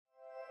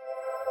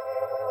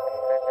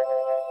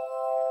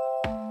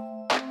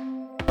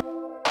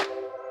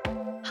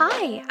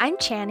Hi, I'm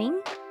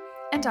Channing,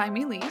 And I'm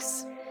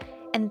Elise.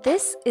 and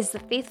this is the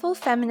Faithful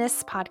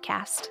Feminists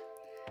Podcast.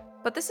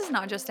 But this is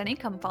not just any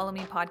Come Follow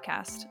Me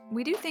podcast.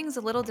 We do things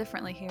a little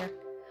differently here.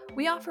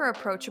 We offer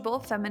approachable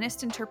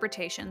feminist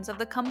interpretations of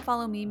the Come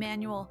Follow Me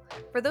manual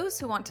for those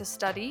who want to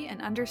study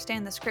and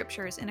understand the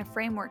scriptures in a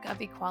framework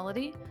of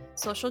equality,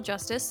 social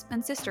justice,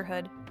 and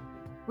sisterhood.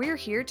 We're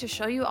here to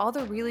show you all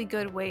the really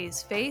good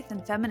ways faith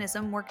and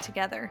feminism work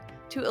together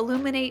to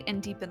illuminate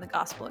and deepen the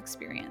gospel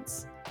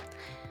experience.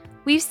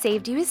 We've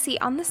saved you a seat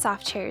on the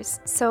soft chairs,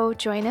 so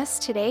join us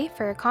today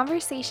for a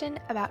conversation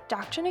about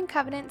Doctrine and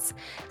Covenants,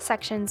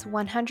 sections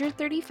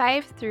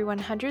 135 through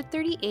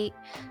 138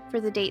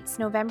 for the dates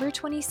November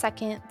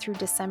 22nd through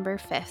December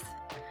 5th.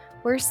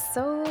 We're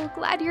so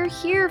glad you're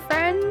here,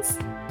 friends!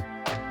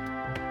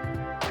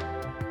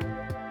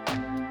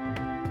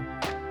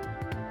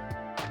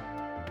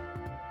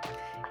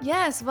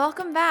 Yes,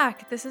 welcome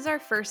back. This is our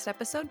first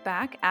episode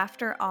back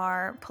after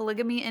our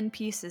Polygamy in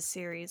Pieces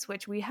series,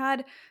 which we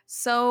had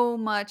so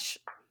much.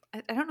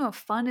 I don't know if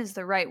fun is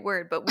the right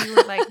word, but we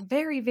were like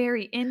very,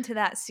 very into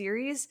that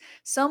series.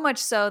 So much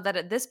so that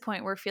at this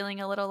point we're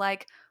feeling a little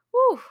like,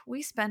 whew,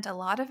 we spent a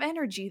lot of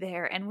energy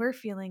there and we're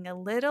feeling a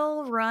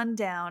little run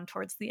down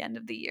towards the end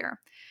of the year.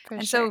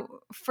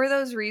 So, for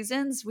those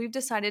reasons, we've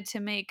decided to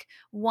make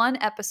one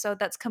episode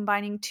that's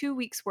combining 2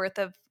 weeks worth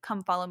of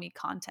Come Follow Me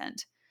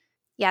content.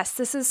 Yes,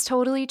 this is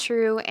totally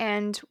true,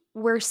 and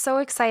we're so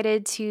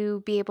excited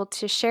to be able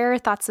to share our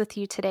thoughts with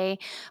you today.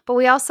 But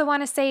we also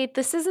want to say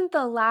this isn't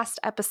the last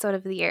episode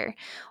of the year.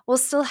 We'll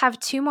still have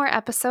 2 more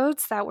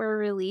episodes that we're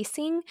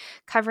releasing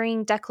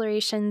covering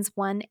Declarations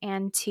 1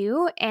 and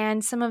 2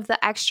 and some of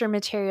the extra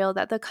material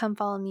that the Come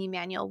Follow Me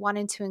manual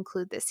wanted to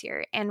include this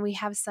year. And we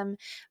have some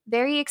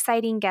very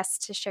exciting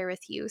guests to share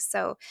with you.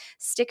 So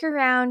stick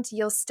around.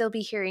 You'll still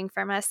be hearing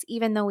from us,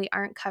 even though we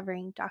aren't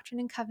covering Doctrine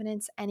and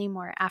Covenants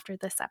anymore after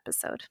this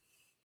episode.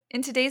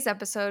 In today's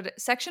episode,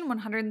 section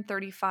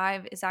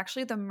 135 is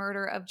actually the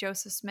murder of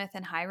Joseph Smith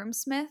and Hyrum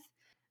Smith.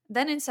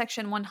 Then in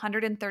section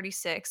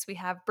 136, we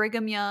have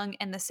Brigham Young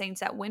and the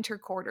Saints at Winter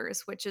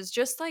Quarters, which is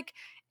just like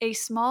a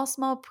small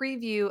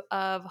preview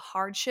of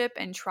hardship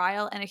and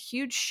trial and a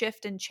huge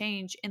shift and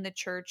change in the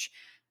church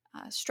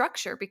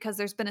structure because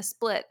there's been a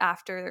split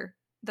after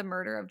the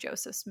murder of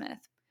Joseph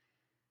Smith.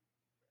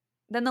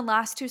 Then the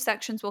last 2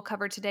 sections we'll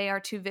cover today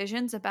are 2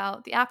 visions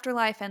about the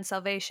afterlife and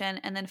salvation.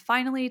 And then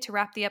finally, to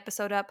wrap the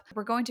episode up,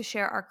 we're going to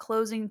share our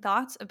closing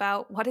thoughts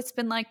about what it's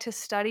been like to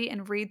study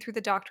and read through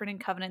the Doctrine and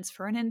Covenants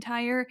for an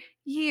entire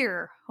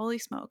year. Holy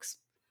smokes.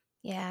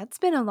 Yeah, it's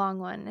been a long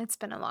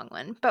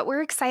one. But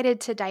we're excited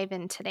to dive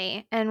in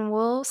today, and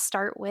we'll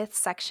start with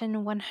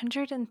section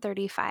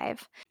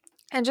 135.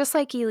 And just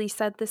like Elise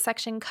said, this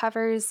section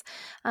covers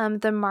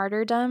the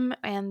martyrdom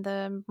and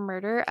the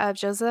murder of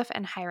Joseph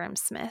and Hyrum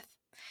Smith.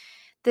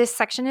 This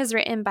section is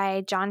written by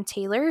John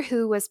Taylor,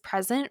 who was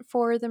present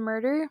for the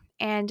murder,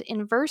 and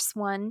in verse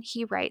 1,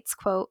 he writes,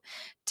 quote,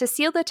 "To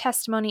seal the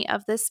testimony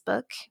of this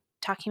book,"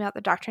 talking about the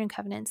Doctrine and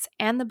Covenants,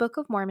 "and the Book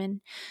of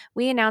Mormon,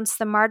 we announce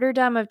the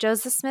martyrdom of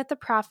Joseph Smith the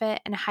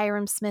prophet and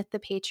Hyrum Smith the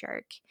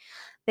patriarch.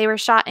 They were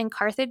shot in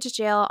Carthage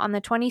jail on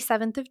the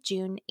 27th of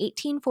June,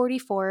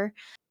 1844,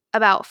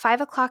 about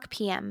 5 o'clock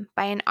p.m.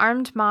 by an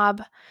armed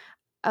mob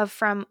of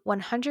from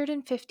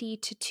 150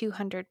 to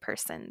 200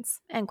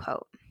 persons," end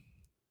quote.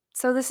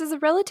 So this is a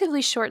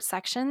relatively short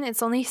section.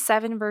 It's only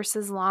 7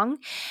 verses long,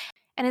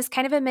 and it's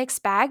kind of a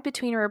mixed bag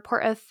between a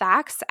report of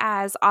facts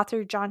as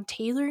author John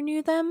Taylor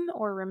knew them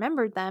or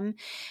remembered them,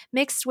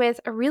 mixed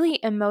with a really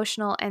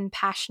emotional and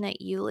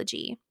passionate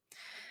eulogy.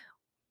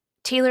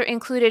 Taylor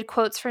included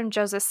quotes from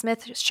Joseph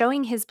Smith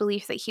showing his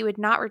belief that he would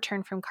not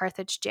return from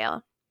Carthage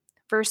jail.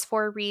 Verse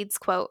 4 reads,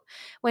 quote,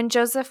 "When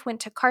Joseph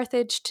went to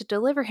Carthage to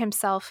deliver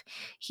himself,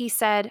 he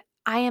said,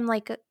 I am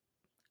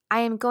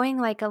going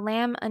like a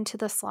lamb unto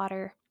the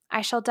slaughter. I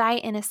shall die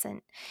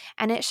innocent,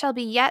 and it shall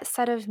be yet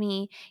said of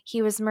me,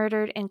 he was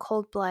murdered in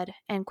cold blood,"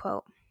 end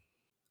quote.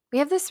 We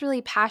have this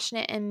really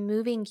passionate and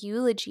moving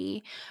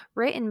eulogy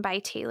written by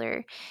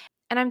Taylor,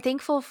 and I'm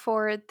thankful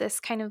for this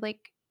kind of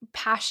like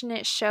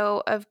passionate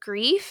show of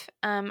grief.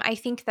 I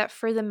think that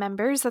for the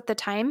members at the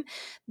time,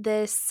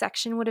 this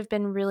section would have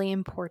been really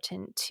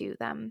important to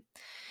them.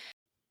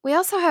 We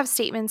also have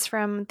statements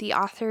from the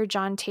author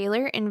John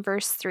Taylor in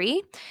verse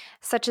 3,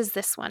 such as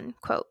this one,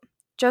 quote,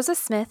 "Joseph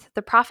Smith,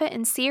 the prophet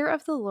and seer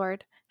of the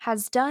Lord,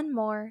 has done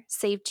more,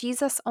 save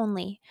Jesus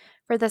only,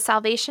 for the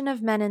salvation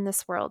of men in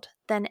this world,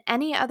 than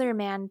any other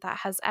man that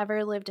has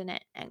ever lived in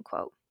it," end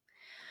quote.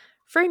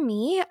 For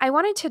me, I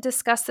wanted to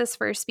discuss this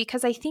verse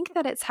because I think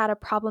that it's had a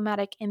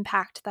problematic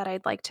impact that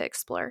I'd like to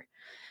explore.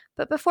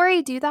 But before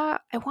I do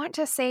that, I want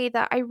to say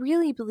that I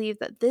really believe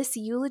that this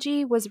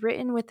eulogy was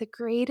written with the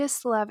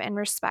greatest love and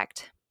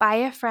respect by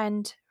a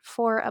friend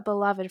for a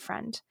beloved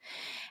friend.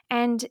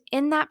 And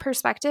in that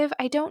perspective,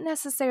 I don't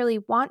necessarily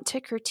want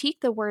to critique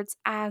the words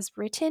as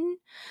written,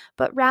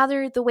 but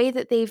rather the way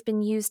that they've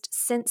been used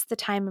since the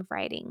time of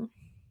writing.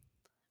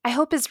 I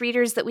hope as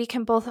readers that we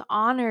can both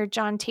honor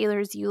John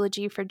Taylor's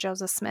eulogy for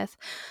Joseph Smith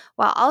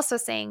while also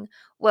saying,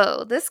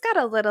 whoa, this got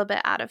a little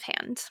bit out of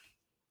hand.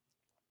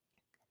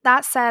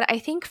 That said, I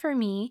think for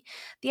me,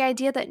 the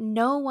idea that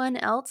no one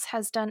else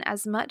has done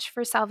as much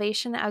for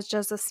salvation as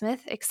Joseph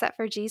Smith except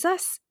for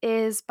Jesus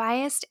is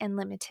biased and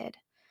limited.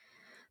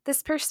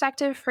 This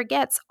perspective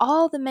forgets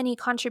all the many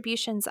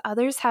contributions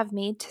others have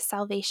made to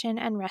salvation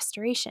and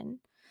restoration.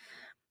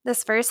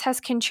 This verse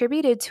has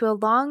contributed to a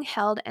long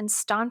held and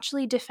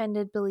staunchly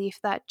defended belief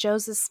that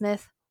Joseph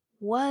Smith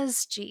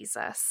was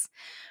Jesus,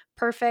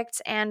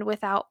 perfect and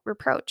without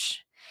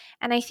reproach.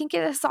 And I think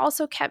it has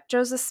also kept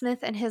Joseph Smith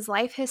and his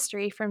life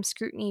history from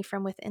scrutiny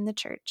from within the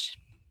church.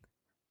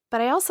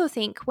 But I also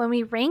think when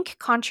we rank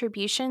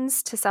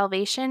contributions to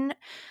salvation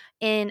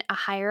in a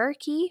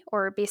hierarchy,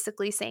 or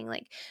basically saying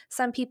like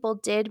some people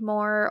did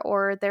more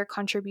or their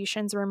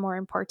contributions were more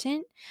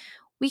important,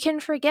 we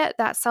can forget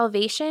that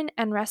salvation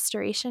and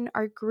restoration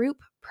are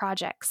group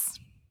projects.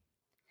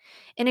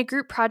 In a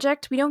group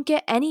project, we don't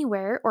get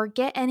anywhere or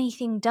get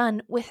anything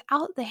done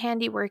without the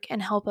handiwork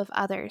and help of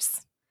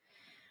others.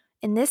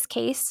 In this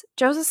case,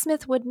 Joseph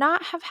Smith would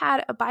not have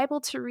had a Bible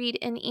to read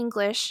in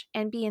English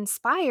and be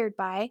inspired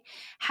by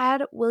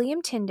had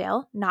William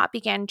Tyndale not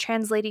begun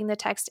translating the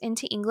text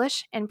into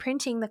English and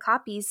printing the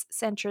copies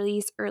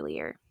centuries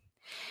earlier.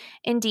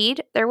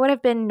 Indeed, there would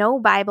have been no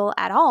Bible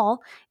at all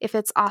if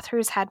its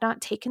authors had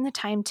not taken the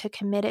time to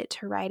commit it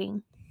to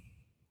writing.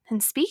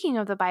 And speaking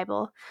of the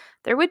Bible,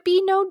 there would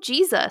be no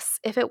Jesus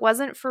if it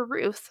wasn't for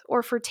Ruth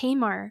or for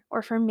Tamar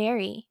or for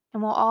Mary,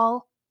 and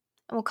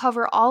we'll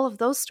cover all of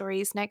those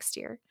stories next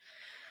year.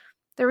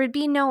 There would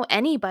be no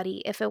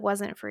anybody if it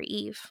wasn't for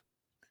Eve.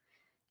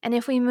 And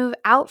if we move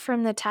out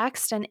from the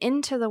text and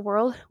into the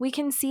world, we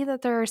can see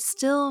that there are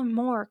still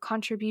more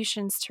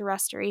contributions to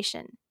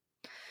restoration.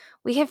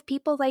 We have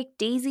people like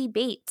Daisy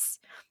Bates,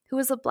 who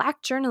was a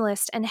Black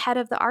journalist and head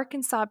of the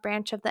Arkansas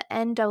branch of the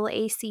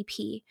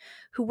NAACP,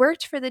 who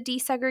worked for the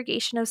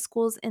desegregation of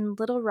schools in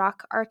Little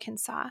Rock,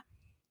 Arkansas.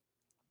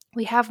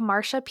 We have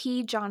Marsha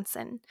P.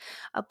 Johnson,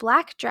 a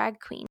Black drag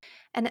queen,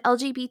 an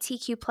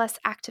LGBTQ plus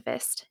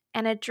activist,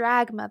 and a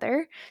drag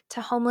mother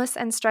to homeless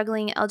and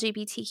struggling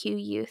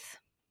LGBTQ youth.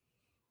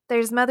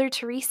 There's Mother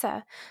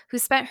Teresa, who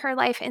spent her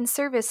life in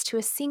service to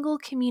a single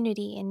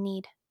community in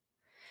need.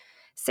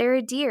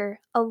 Sarah Deer,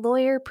 a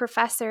lawyer,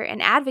 professor,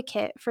 and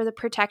advocate for the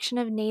protection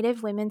of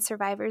Native women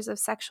survivors of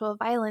sexual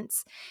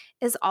violence,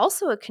 is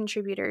also a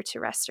contributor to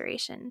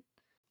restoration.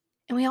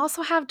 And we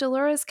also have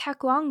Dolores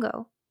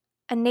Cacuango,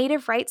 a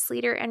Native rights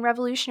leader and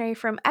revolutionary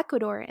from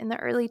Ecuador in the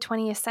early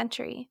 20th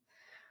century.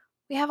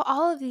 We have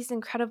all of these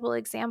incredible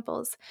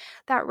examples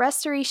that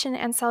restoration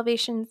and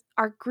salvation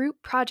are group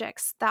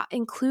projects that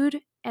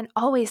include and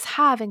always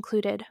have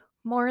included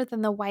more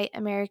than the white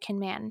American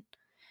man.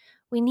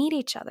 We need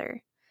each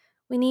other.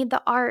 We need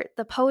the art,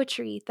 the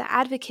poetry, the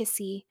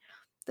advocacy,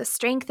 the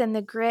strength and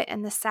the grit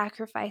and the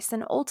sacrifice,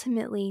 and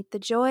ultimately the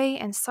joy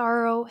and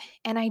sorrow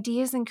and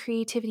ideas and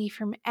creativity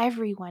from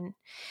everyone.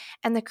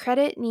 And the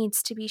credit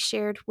needs to be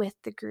shared with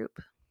the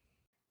group.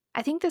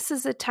 I think this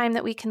is a time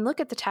that we can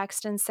look at the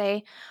text and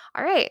say,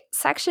 all right,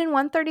 section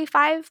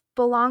 135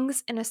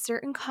 belongs in a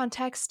certain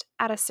context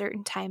at a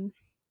certain time.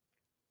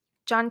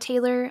 John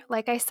Taylor,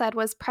 like I said,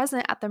 was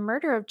present at the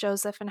murder of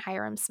Joseph and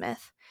Hyrum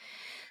Smith.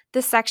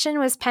 This section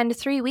was penned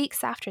 3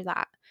 weeks after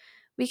that.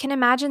 We can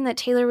imagine that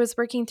Taylor was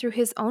working through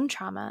his own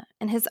trauma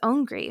and his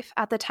own grief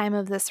at the time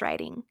of this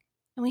writing.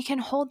 And we can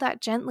hold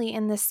that gently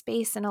in this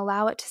space and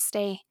allow it to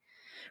stay,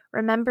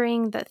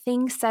 remembering that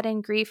things said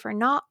in grief are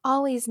not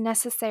always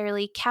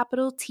necessarily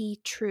capital T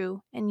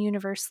true and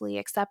universally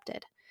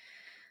accepted.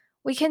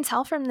 We can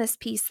tell from this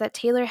piece that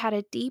Taylor had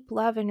a deep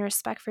love and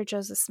respect for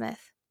Joseph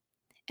Smith.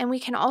 And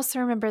we can also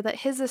remember that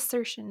his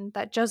assertion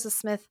that Joseph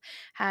Smith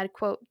had,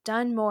 quote,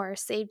 done more,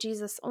 save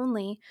Jesus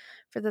only,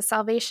 for the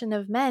salvation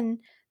of men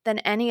than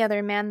any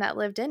other man that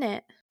lived in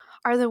it,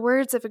 are the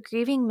words of a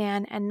grieving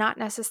man and not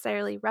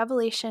necessarily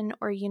revelation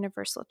or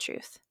universal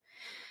truth.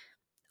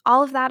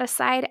 All of that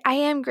aside, I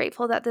am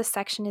grateful that this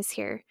section is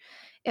here.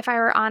 If I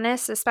were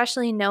honest,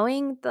 especially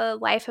knowing the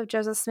life of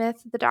Joseph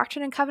Smith, the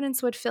Doctrine and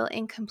Covenants would feel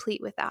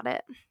incomplete without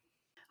it.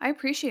 I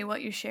appreciate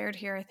what you shared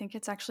here. I think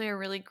it's actually a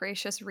really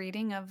gracious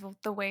reading of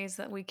the ways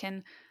that we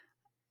can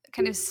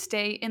kind of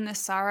stay in the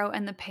sorrow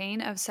and the pain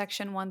of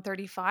section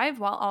 135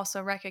 while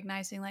also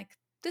recognizing like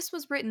this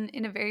was written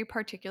in a very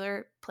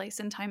particular place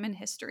and time in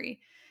history.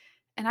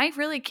 And I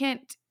really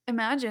can't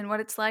imagine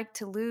what it's like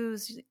to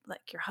lose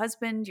like your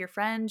husband, your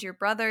friend, your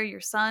brother, your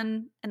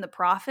son, and the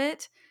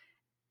prophet.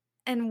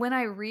 And when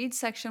I read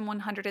section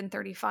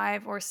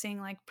 135 or sing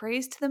like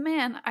praise to the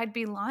man, I'd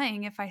be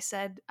lying if I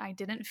said I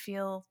didn't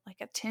feel like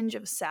a tinge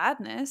of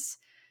sadness.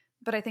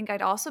 But I think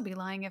I'd also be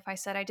lying if I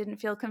said I didn't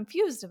feel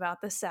confused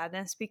about the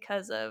sadness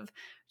because of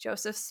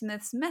Joseph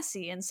Smith's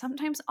messy and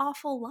sometimes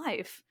awful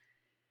life.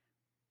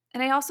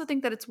 And I also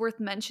think that it's worth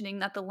mentioning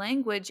that the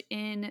language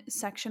in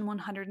section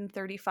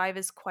 135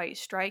 is quite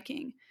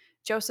striking.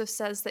 Joseph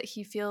says that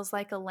he feels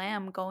like a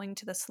lamb going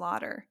to the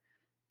slaughter.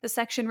 The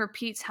section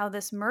repeats how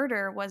this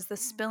murder was the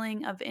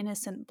spilling of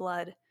innocent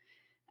blood.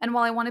 And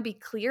while I want to be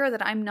clear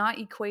that I'm not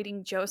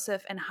equating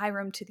Joseph and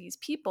Hyrum to these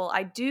people,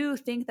 I do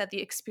think that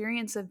the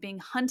experience of being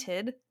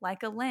hunted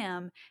like a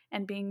lamb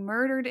and being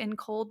murdered in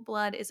cold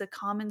blood is a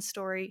common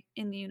story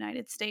in the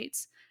United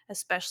States,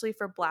 especially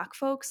for Black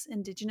folks,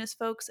 Indigenous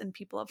folks, and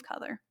people of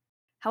color.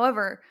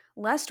 However,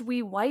 lest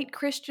we white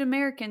Christian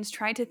Americans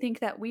try to think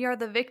that we are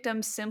the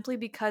victims simply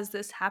because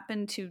this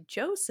happened to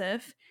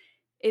Joseph,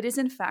 it is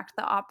in fact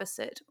the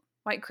opposite.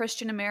 White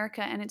Christian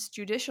America and its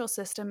judicial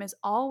system is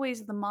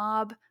always the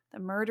mob, the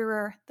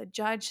murderer, the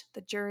judge,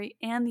 the jury,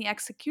 and the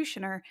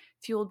executioner,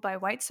 fueled by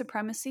white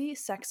supremacy,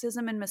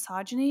 sexism and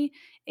misogyny,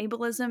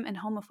 ableism, and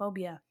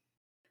homophobia.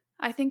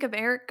 I think of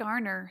Eric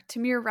Garner,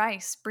 Tamir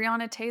Rice,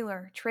 Breonna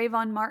Taylor,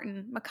 Trayvon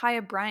Martin,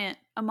 Micaiah Bryant,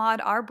 Ahmaud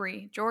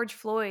Arbery, George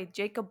Floyd,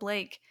 Jacob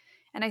Blake,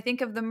 and I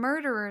think of the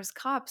murderers,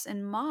 cops,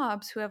 and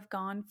mobs who have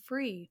gone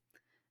free.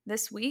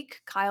 This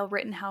week, Kyle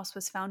Rittenhouse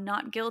was found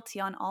not guilty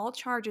on all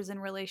charges in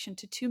relation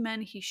to 2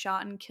 men he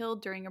shot and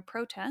killed during a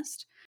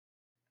protest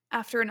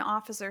after an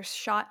officer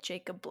shot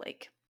Jacob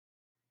Blake.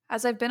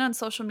 As I've been on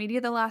social media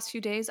the last few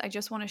days, I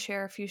just want to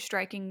share a few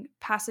striking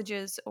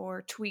passages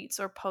or tweets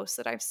or posts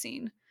that I've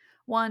seen.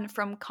 One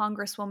from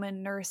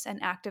Congresswoman, nurse,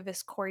 and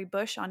activist Cori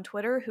Bush on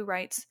Twitter, who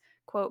writes,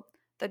 quote,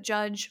 "The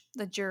judge,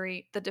 the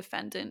jury, the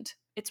defendant.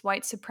 It's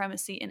white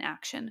supremacy in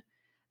action.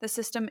 The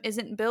system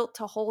isn't built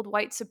to hold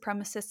white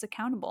supremacists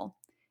accountable.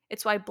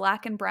 It's why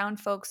Black and brown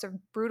folks are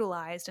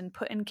brutalized and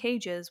put in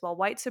cages while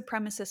white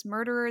supremacist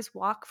murderers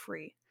walk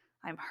free.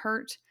 I'm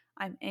hurt,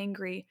 I'm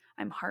angry,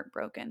 I'm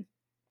heartbroken."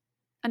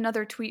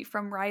 Another tweet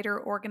from writer,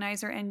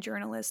 organizer, and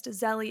journalist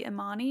Zeli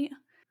Imani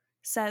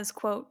says,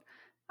 quote,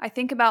 "I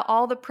think about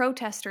all the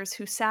protesters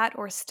who sat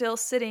or still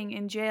sitting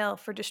in jail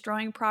for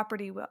destroying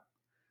property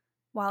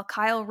while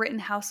Kyle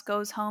Rittenhouse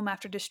goes home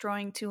after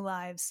destroying 2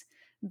 lives.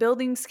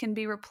 Buildings can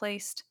be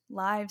replaced,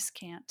 lives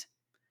can't."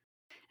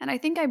 And I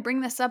think I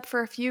bring this up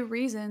for a few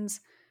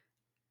reasons.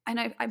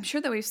 And I'm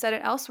sure that we've said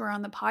it elsewhere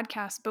on the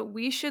podcast, but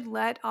we should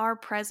let our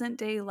present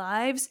day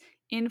lives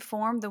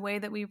inform the way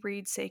that we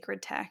read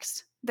sacred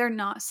text. They're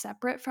not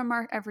separate from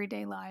our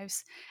everyday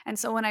lives. And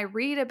so when I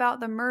read about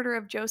the murder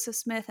of Joseph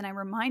Smith and I'm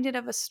reminded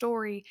of a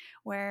story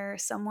where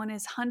someone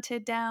is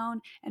hunted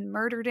down and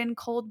murdered in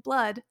cold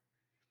blood,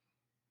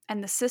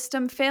 and the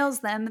system fails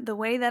them the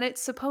way that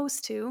it's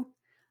supposed to,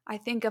 I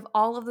think of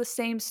all of the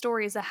same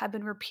stories that have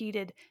been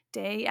repeated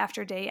day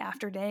after day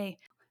after day,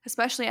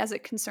 especially as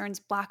it concerns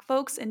Black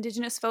folks,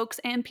 Indigenous folks,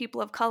 and people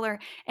of color,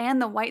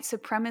 and the white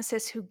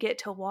supremacists who get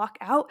to walk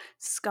out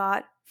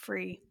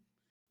scot-free.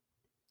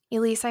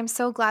 Elise, I'm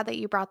so glad that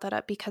you brought that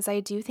up because I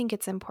do think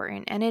it's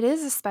important and it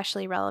is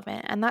especially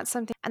relevant. And that's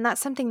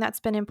something that's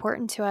been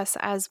important to us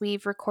as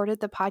we've recorded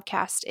the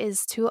podcast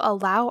is to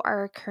allow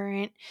our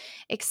current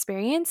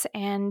experience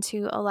and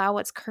to allow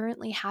what's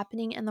currently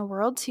happening in the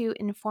world to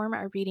inform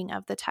our reading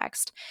of the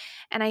text.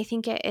 And I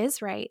think it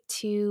is right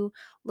to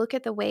look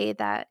at the way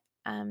that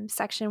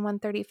Section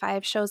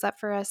 135 shows up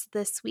for us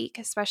this week,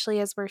 especially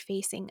as we're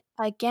facing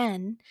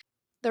again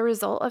the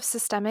result of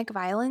systemic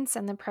violence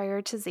and the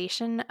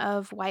prioritization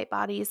of white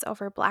bodies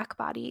over Black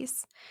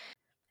bodies.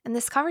 And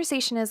this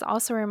conversation is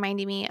also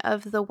reminding me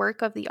of the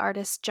work of the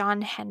artist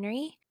John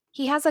Henry.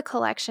 He has a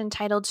collection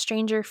titled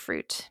Stranger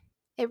Fruit.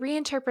 It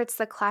reinterprets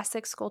the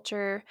classic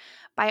sculpture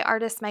by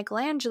artist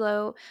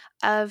Michelangelo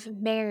of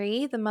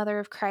Mary, the mother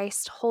of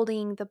Christ,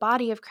 holding the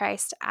body of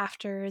Christ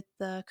after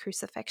the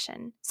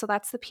crucifixion. So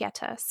that's the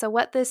Pieta. So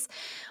what this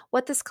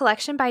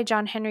collection by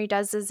John Henry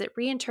does is it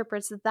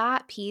reinterprets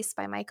that piece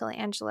by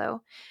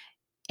Michelangelo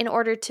in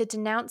order to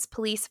denounce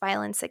police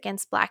violence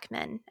against Black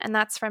men. And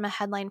that's from a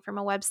headline from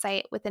a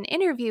website with an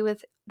interview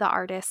with the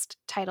artist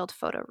titled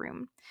Photo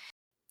Room.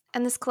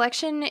 And this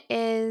collection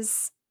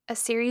is a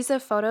series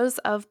of photos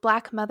of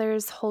Black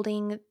mothers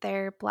holding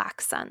their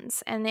Black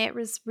sons. And it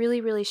was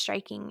really, really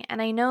striking.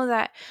 And I know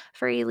that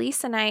for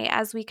Elise and I,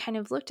 as we kind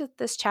of looked at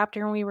this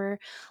chapter and we were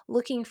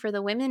looking for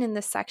the women in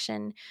this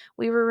section,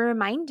 we were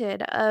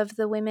reminded of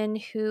the women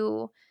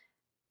who,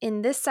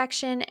 in this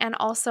section, and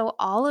also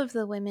all of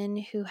the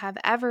women who have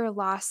ever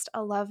lost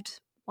a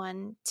loved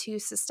one to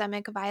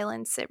systemic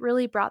violence. It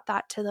really brought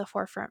that to the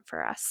forefront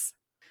for us.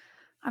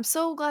 I'm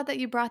so glad that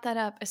you brought that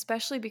up,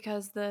 especially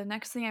because the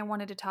next thing I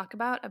wanted to talk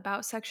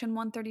about Section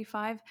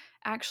 135,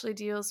 actually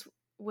deals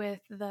with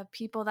the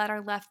people that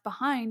are left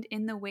behind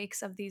in the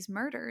wakes of these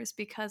murders,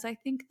 because I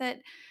think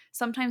that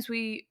sometimes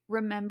we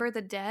remember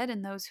the dead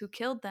and those who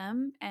killed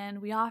them, and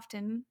we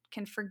often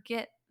can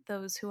forget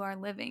those who are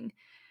living.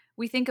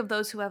 We think of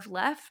those who have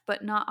left,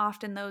 but not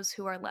often those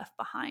who are left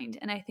behind.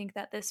 And I think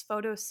that this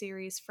photo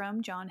series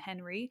from John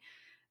Henry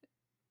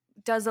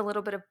does a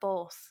little bit of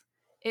both.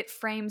 It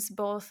frames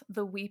both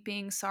the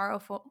weeping,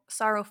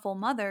 sorrowful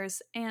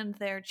mothers and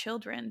their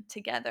children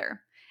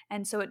together.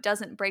 And so it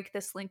doesn't break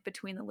this link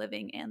between the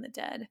living and the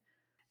dead.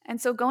 And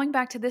so going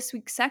back to this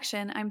week's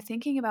section, I'm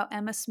thinking about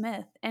Emma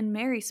Smith and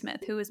Mary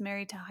Smith, who was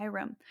married to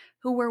Hyrum,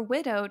 who were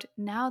widowed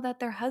now that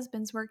their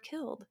husbands were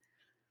killed.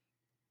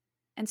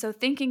 And so,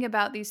 thinking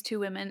about these two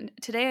women,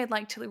 today I'd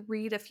like to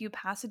read a few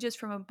passages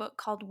from a book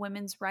called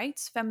Women's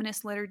Rights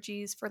Feminist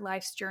Liturgies for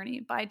Life's Journey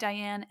by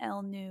Diane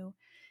L. New.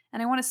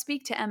 And I want to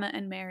speak to Emma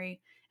and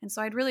Mary. And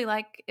so, I'd really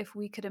like if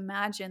we could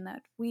imagine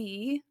that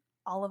we,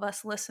 all of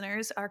us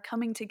listeners, are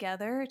coming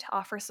together to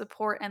offer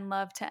support and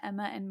love to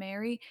Emma and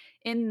Mary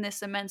in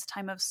this immense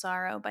time of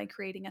sorrow by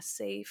creating a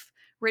safe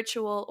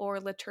ritual or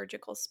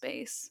liturgical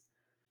space.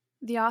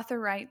 The author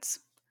writes,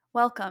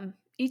 "Welcome,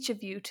 each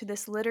of you, to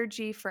this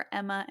liturgy for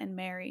Emma and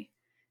Mary.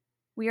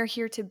 We are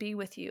here to be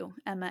with you,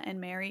 Emma and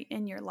Mary,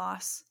 in your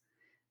loss.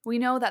 We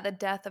know that the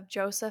death of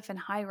Joseph and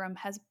Hyrum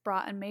has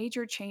brought a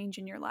major change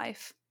in your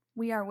life.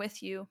 We are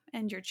with you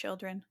and your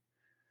children."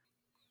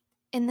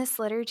 In this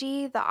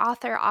liturgy, the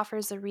author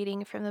offers a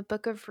reading from the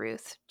book of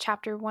Ruth,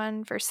 chapter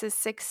 1, verses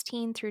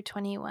 16 through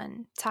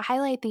 21, to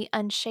highlight the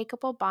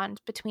unshakable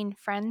bond between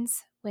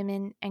friends,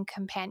 women, and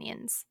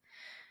companions.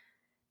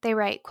 They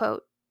write,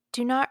 quote,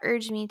 "Do not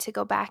urge me to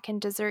go back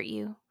and desert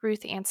you,"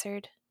 Ruth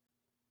answered.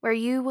 "Where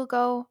you will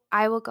go,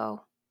 I will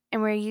go,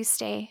 and where you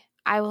stay,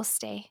 I will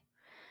stay.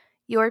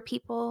 Your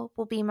people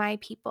will be my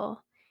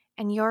people,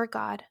 and your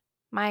God,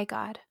 my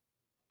God.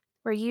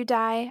 Where you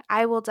die,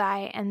 I will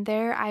die, and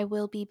there I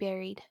will be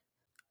buried.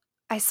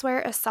 I swear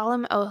a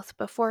solemn oath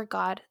before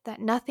God that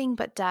nothing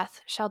but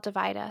death shall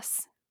divide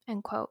us."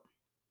 End quote.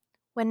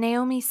 When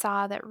Naomi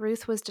saw that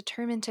Ruth was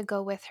determined to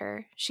go with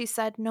her, she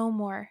said no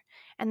more,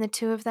 and the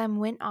two of them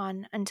went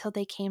on until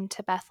they came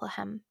to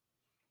Bethlehem.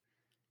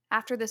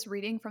 After this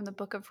reading from the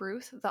book of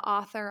Ruth, the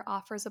author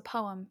offers a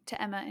poem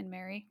to Emma and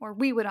Mary, or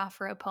we would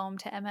offer a poem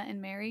to Emma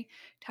and Mary,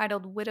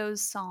 titled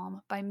Widow's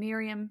Psalm by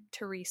Miriam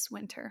Therese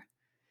Winter.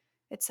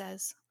 It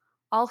says,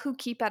 "All who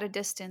keep at a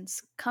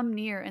distance, come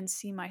near and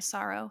see my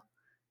sorrow.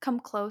 Come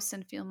close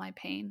and feel my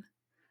pain.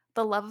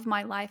 The love of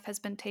my life has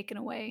been taken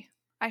away.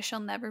 I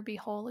shall never be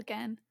whole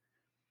again.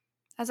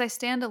 As I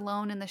stand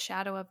alone in the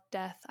shadow of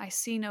death, I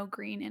see no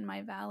green in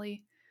my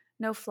valley,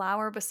 no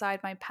flower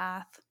beside my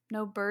path,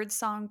 no bird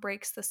song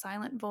breaks the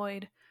silent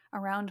void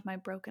around my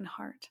broken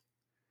heart.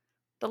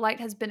 The light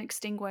has been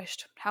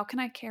extinguished. How can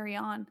I carry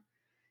on?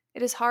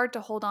 It is hard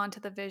to hold on to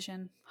the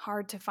vision,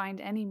 hard to find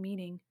any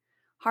meaning,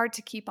 hard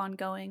to keep on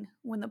going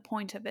when the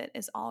point of it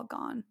is all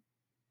gone.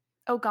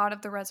 O God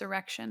of the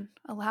resurrection,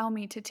 allow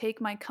me to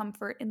take my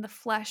comfort in the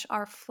flesh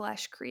our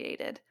flesh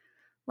created.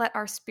 Let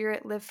our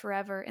spirit live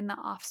forever in the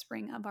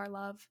offspring of our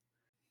love.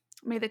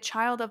 May the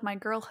child of my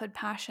girlhood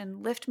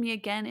passion lift me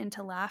again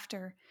into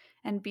laughter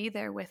and be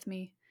there with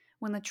me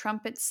when the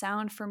trumpets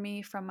sound for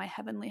me from my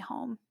heavenly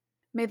home.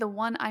 May the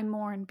one I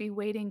mourn be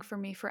waiting for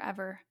me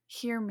forever.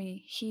 Hear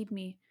me, heed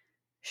me,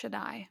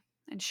 Shaddai.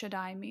 And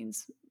Shaddai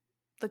means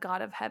the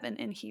God of heaven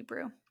in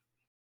Hebrew.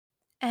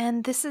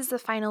 And this is the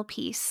final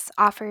piece,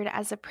 offered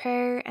as a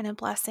prayer and a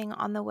blessing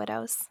on the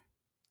widows.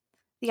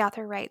 The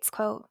author writes,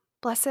 quote,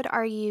 "Blessed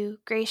are you,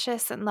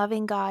 gracious and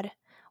loving God,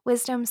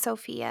 wisdom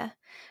Sophia,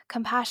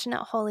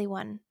 compassionate Holy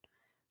One,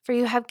 for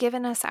you have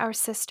given us our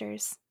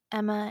sisters,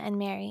 Emma and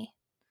Mary.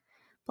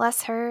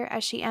 Bless her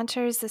as she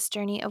enters this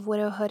journey of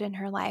widowhood in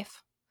her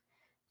life.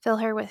 Fill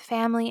her with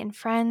family and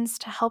friends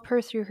to help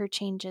her through her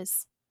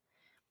changes.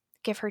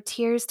 Give her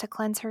tears to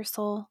cleanse her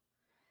soul.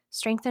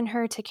 Strengthen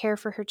her to care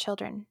for her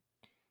children.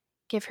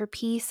 Give her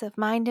peace of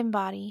mind and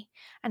body,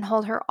 and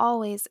hold her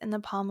always in the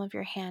palm of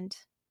your hand.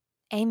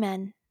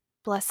 Amen.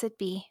 Blessed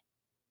be,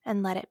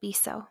 and let it be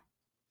so."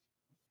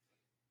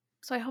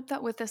 So I hope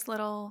that with this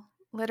little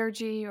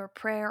liturgy or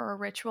prayer or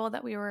ritual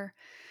that we were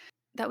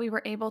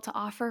able to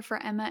offer for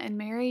Emma and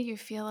Mary, you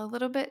feel a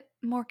little bit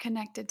more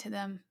connected to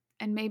them.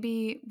 And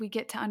maybe we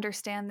get to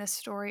understand this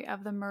story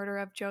of the murder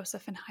of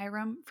Joseph and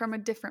Hyrum from a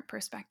different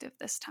perspective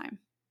this time.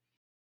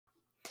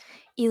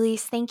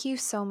 Elise, thank you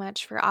so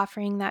much for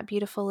offering that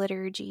beautiful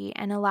liturgy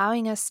and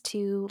allowing us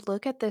to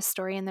look at this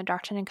story in the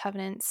Doctrine and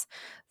Covenants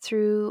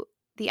through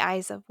the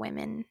eyes of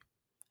women.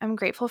 I'm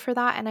grateful for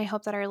that, and I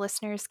hope that our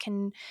listeners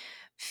can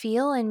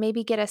feel and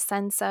maybe get a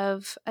sense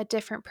of a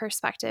different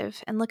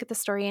perspective and look at the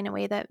story in a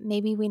way that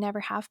maybe we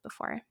never have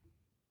before.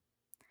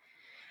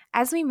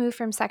 As we move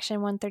from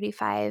section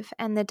 135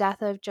 and the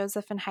death of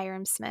Joseph and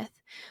Hyrum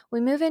Smith, we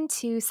move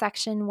into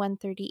section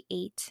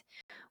 138,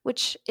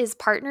 which is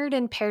partnered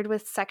and paired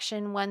with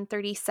section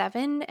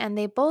 137, and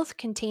they both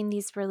contain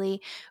these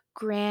really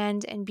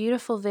grand and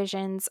beautiful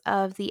visions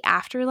of the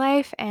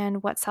afterlife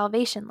and what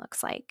salvation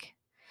looks like.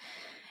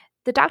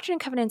 The Doctrine and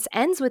Covenants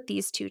ends with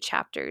these two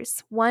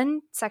chapters.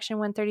 One, section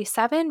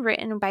 137,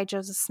 written by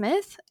Joseph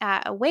Smith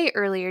at a way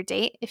earlier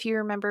date. If you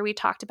remember, we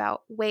talked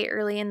about way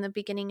early in the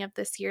beginning of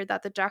this year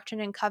that the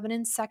Doctrine and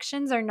Covenants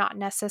sections are not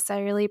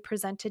necessarily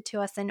presented to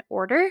us in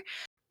order.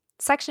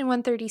 Section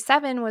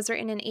 137 was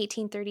written in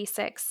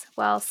 1836,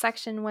 while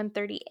Section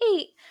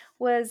 138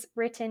 was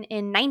written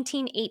in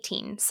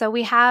 1918. So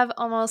we have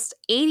almost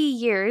 80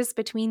 years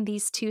between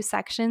these two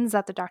sections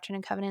that the Doctrine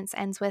and Covenants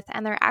ends with,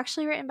 and they're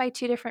actually written by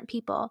two different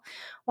people.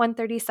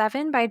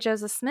 137 by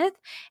Joseph Smith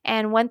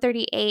and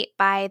 138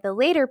 by the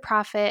later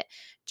prophet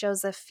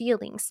Joseph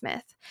Fielding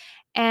Smith.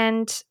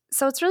 And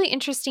so it's really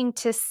interesting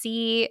to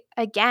see,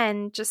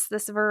 again, just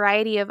this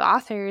variety of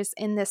authors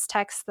in this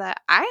text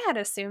that I had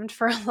assumed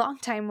for a long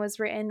time was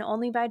written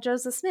only by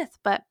Joseph Smith,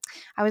 but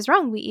I was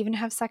wrong. We even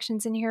have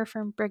sections in here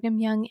from Brigham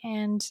Young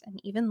and an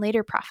even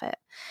later prophet.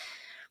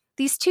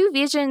 These two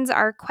visions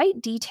are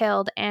quite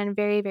detailed and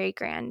very, very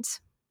grand.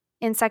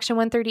 In section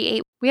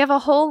 138, we have a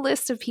whole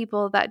list of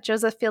people that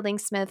Joseph Fielding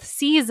Smith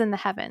sees in the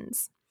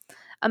heavens.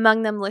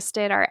 Among them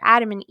listed are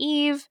Adam and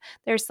Eve,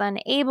 their son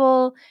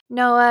Abel,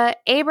 Noah,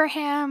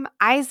 Abraham,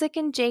 Isaac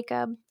and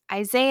Jacob,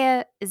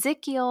 Isaiah,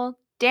 Ezekiel,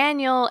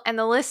 Daniel, and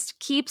the list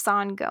keeps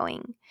on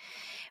going.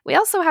 We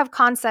also have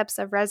concepts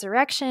of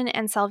resurrection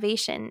and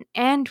salvation.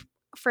 And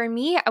for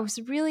me, I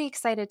was really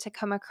excited to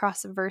come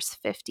across verse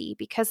 50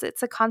 because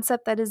it's a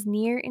concept that is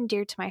near and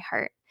dear to my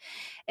heart.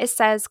 It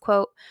says,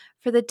 quote,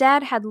 "For the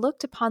dead had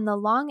looked upon the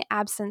long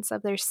absence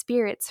of their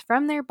spirits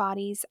from their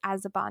bodies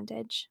as a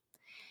bondage."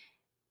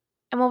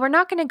 And while we're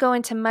not going to go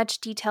into much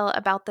detail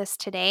about this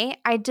today,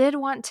 I did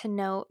want to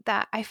note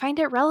that I find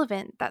it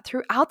relevant that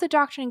throughout the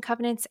Doctrine and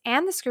Covenants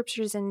and the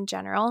scriptures in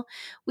general,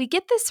 we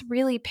get this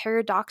really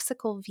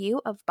paradoxical view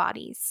of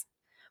bodies.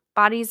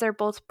 Bodies are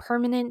both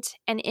permanent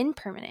and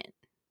impermanent.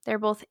 They're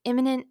both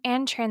immanent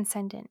and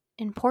transcendent,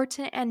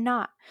 important and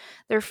not.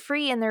 They're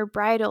free and they're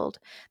bridled.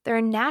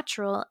 They're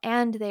natural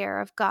and they are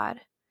of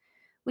God.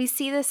 We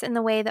see this in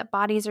the way that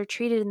bodies are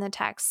treated in the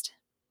text,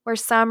 where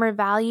some are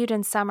valued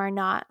and some are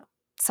not.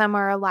 Some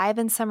are alive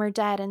and some are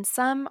dead, and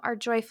some are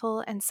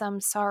joyful and some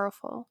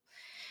sorrowful.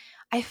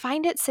 I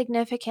find it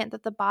significant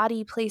that the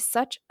body plays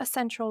such a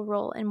central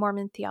role in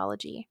Mormon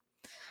theology.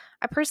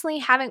 I personally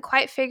haven't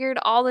quite figured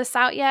all this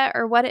out yet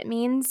or what it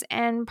means,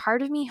 and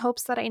part of me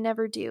hopes that I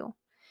never do.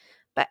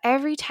 But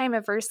every time a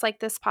verse like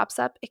this pops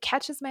up, it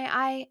catches my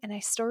eye and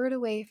I store it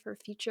away for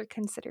future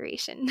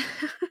consideration.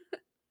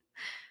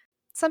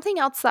 Something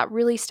else that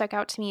really stuck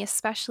out to me,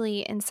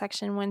 especially in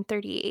section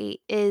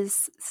 138,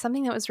 is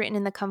something that was written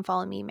in the Come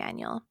Follow Me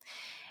manual.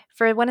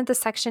 For one of the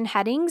section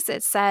headings,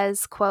 it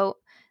says, quote,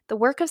 "The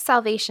work of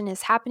salvation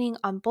is happening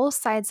on both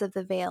sides of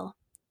the veil.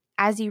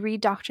 As you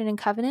read Doctrine and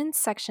Covenants,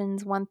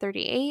 sections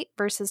 138,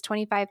 verses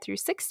 25 through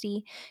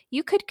 60,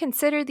 you could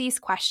consider these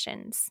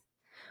questions.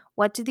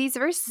 What do these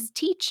verses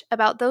teach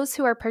about those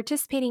who are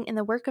participating in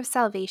the work of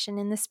salvation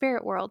in the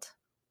spirit world?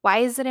 Why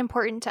is it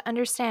important to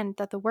understand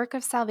that the work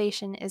of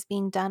salvation is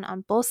being done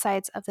on both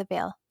sides of the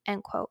veil?"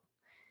 End quote.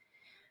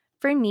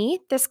 For me,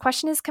 this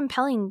question is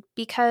compelling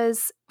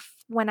because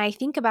when I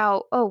think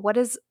about, what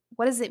does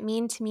it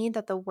mean to me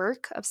that the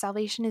work of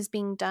salvation is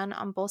being done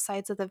on both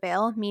sides of the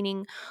veil,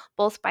 meaning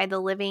both by the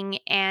living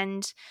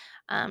and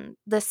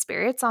the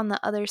spirits on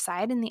the other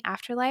side in the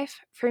afterlife?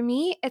 For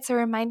me, it's a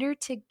reminder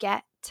to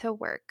get to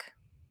work.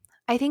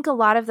 I think a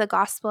lot of the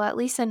gospel, at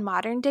least in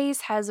modern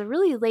days, has a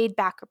really laid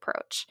back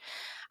approach.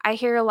 I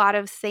hear a lot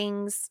of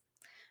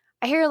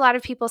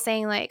people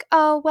saying, like,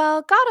 "Oh,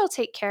 well, God will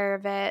take care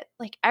of it.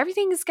 Like,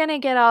 everything's going to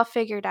get all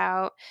figured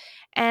out."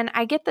 And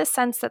I get the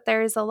sense that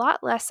there is a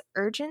lot less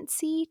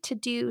urgency to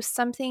do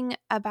something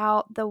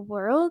about the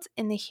world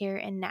in the here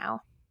and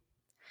now.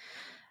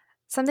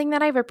 Something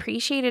that I've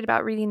appreciated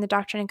about reading the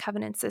Doctrine and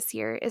Covenants this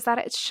year is that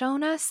it's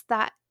shown us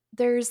that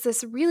there's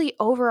this really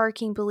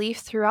overarching belief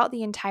throughout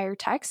the entire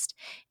text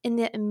in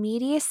the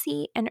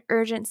immediacy and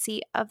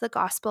urgency of the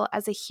gospel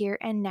as a here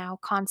and now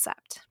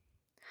concept.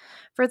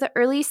 For the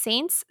early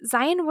saints,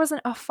 Zion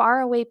wasn't a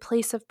faraway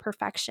place of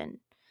perfection.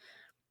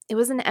 It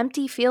was an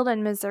empty field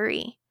in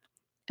Missouri.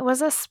 It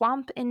was a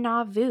swamp in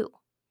Nauvoo.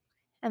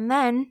 And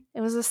then it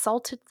was a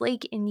salted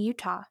lake in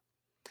Utah.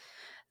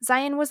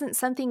 Zion wasn't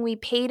something we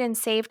paid and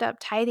saved up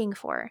tithing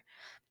for.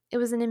 It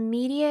was an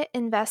immediate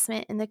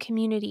investment in the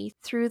community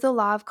through the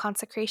law of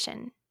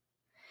consecration.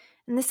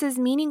 And this is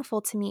meaningful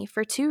to me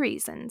for two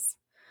reasons.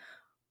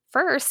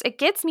 First, it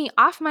gets me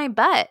off my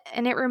butt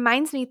and it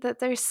reminds me that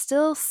there's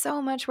still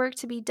so much work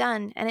to be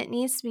done and it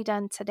needs to be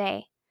done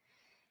today.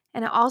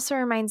 And it also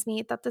reminds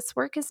me that this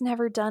work is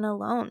never done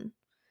alone.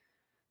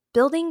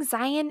 Building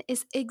Zion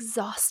is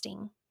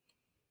exhausting.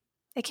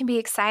 It can be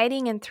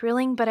exciting and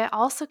thrilling, but it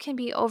also can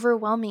be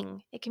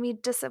overwhelming. It can be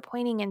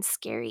disappointing and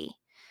scary.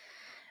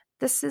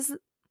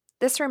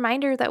 This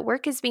reminder that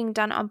work is being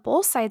done on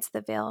both sides of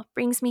the veil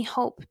brings me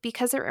hope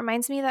because it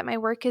reminds me that my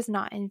work is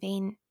not in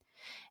vain.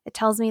 It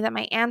tells me that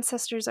my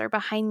ancestors are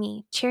behind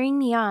me, cheering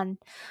me on,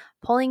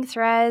 pulling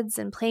threads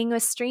and playing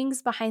with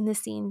strings behind the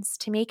scenes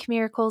to make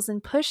miracles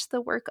and push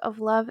the work of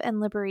love and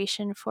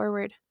liberation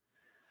forward.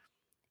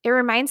 It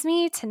reminds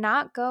me to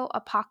not go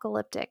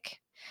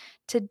apocalyptic,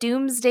 to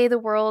doomsday the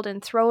world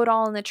and throw it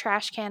all in the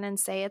trash can and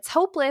say, "It's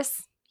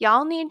hopeless.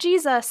 Y'all need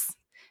Jesus."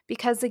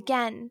 Because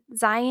again,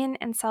 Zion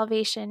and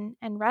salvation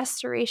and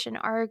restoration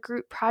are a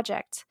group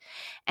project,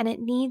 and it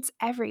needs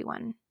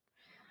everyone.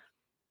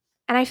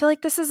 And I feel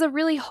like this is a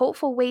really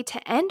hopeful way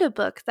to end a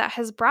book that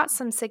has brought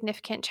some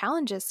significant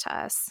challenges to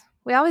us.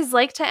 We always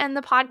like to end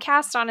the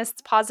podcast on a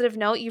positive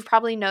note. You've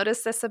probably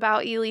noticed this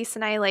about Elise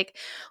and I. Like,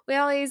 we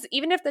always,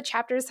 even if the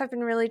chapters have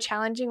been really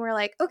challenging, we're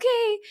like,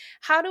 okay,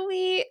 how do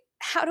we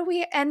how do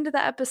we end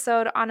the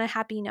episode on a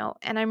happy note?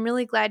 And I'm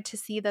really glad to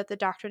see that the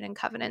Doctrine and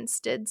Covenants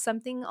did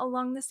something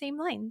along the same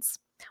lines.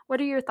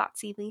 What are your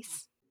thoughts,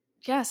 Elise?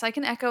 Yes, I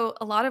can echo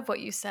a lot of what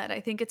you said. I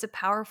think it's a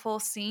powerful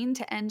scene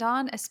to end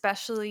on,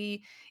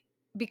 especially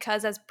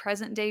because as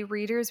present day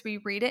readers, we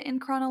read it in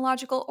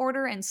chronological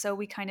order. And so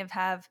we kind of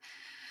have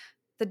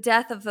the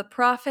death of the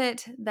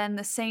prophet, then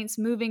the saints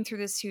moving through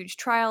this huge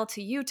trial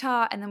to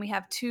Utah. And then we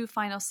have two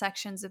final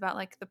sections about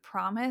like the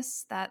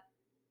promise that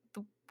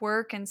the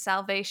work and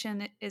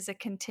salvation is a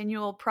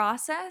continual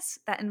process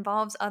that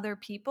involves other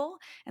people.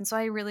 And so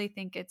I really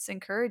think it's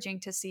encouraging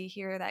to see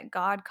here that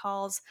God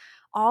calls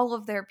all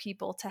of their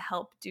people to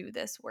help do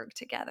this work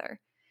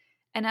together.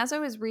 And as I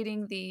was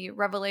reading the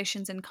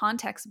Revelations in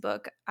Context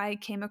book, I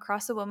came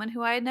across a woman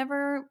who I had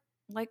never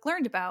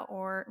learned about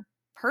or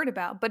heard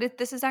about, but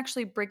this is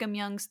actually Brigham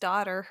Young's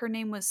daughter. Her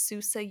name was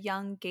Susa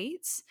Young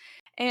Gates,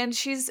 and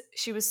she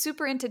was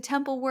super into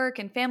temple work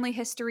and family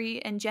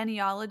history and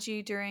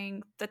genealogy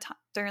during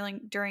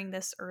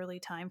this early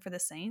time for the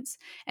saints.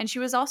 And she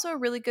was also a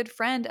really good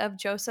friend of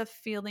Joseph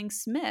Fielding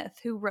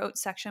Smith, who wrote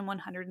section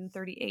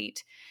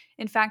 138.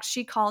 In fact,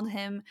 she called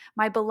him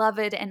my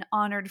beloved and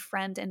honored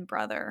friend and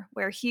brother,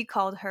 where he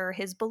called her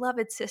his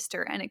beloved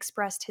sister and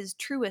expressed his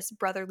truest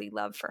brotherly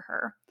love for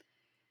her.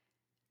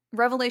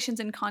 Revelations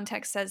in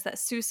Context says that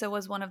Susa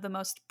was one of the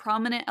most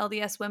prominent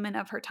LDS women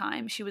of her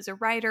time. She was a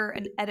writer,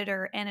 an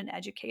editor, and an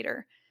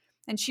educator.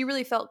 And she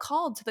really felt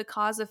called to the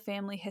cause of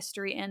family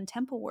history and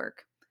temple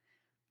work.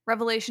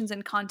 Revelations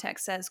in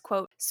Context says,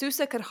 quote,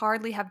 Susa could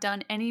hardly have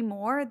done any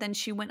more than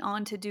she went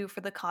on to do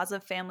for the cause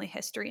of family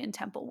history and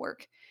temple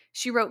work.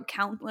 She wrote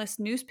countless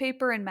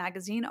newspaper and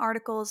magazine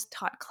articles,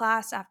 taught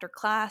class after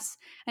class,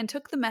 and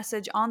took the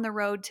message on the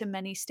road to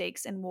many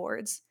stakes and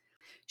wards.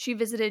 She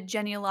visited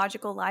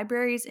genealogical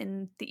libraries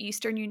in the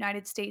eastern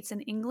United States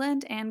and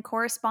England and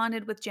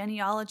corresponded with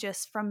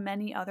genealogists from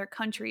many other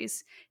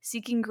countries,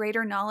 seeking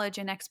greater knowledge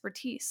and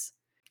expertise.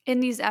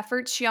 In these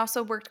efforts, she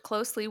also worked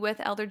closely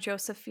with Elder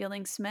Joseph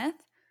Fielding Smith,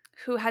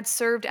 who had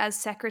served as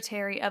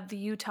secretary of the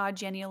Utah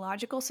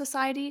Genealogical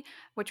Society,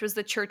 which was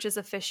the church's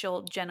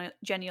official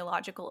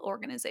genealogical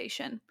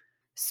organization.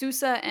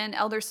 Susa and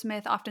Elder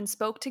Smith often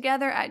spoke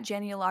together at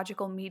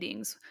genealogical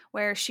meetings,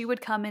 where she would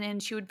come in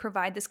and she would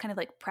provide this kind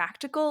of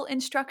practical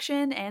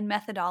instruction and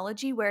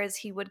methodology, whereas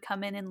he would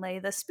come in and lay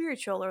the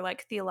spiritual or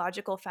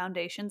theological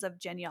foundations of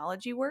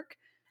genealogy work.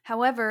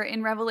 However,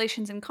 in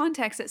Revelations in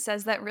Context, it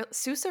says that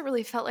Susa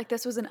really felt like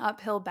this was an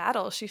uphill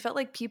battle. She felt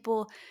like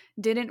people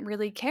didn't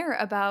really care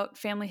about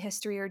family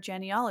history or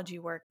genealogy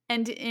work.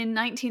 And in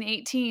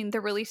 1918,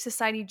 the Relief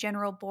Society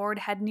General Board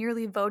had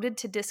nearly voted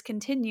to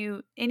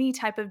discontinue any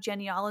type of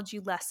genealogy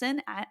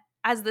lesson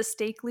as the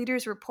stake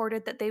leaders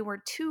reported that they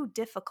were too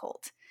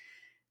difficult.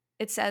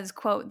 It says,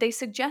 quote, they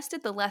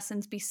suggested the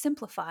lessons be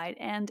simplified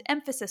and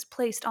emphasis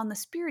placed on the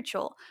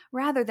spiritual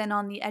rather than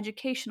on the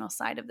educational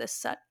side of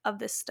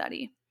this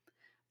study.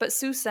 But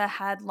Susa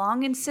had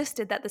long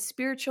insisted that the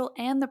spiritual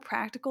and the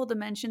practical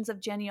dimensions of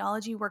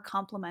genealogy were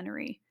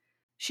complementary.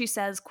 She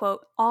says,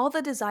 quote, all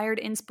the desired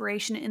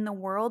inspiration in the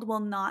world will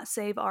not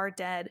save our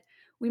dead.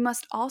 We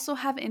must also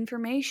have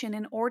information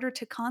in order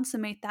to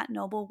consummate that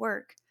noble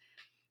work.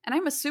 And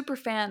I'm a super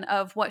fan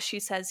of what she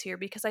says here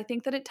because I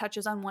think that it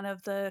touches on one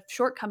of the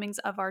shortcomings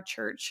of our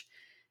church.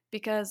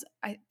 Because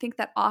I think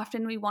that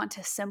often we want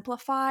to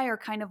simplify or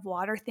kind of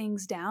water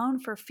things down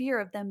for fear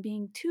of them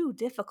being too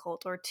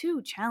difficult or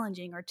too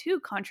challenging or too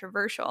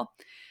controversial.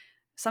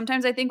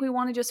 Sometimes I think we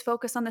want to just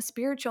focus on the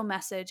spiritual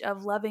message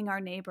of loving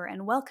our neighbor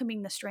and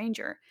welcoming the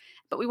stranger,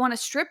 but we want to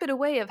strip it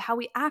away of how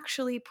we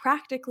actually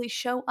practically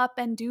show up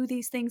and do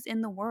these things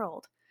in the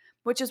world.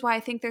 Which is why I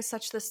think there's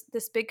such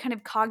this big kind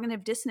of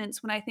cognitive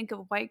dissonance when I think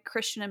of white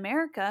Christian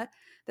America,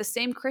 the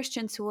same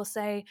Christians who will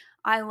say,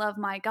 I love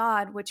my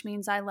God, which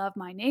means I love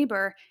my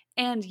neighbor,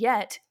 and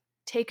yet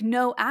take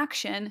no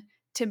action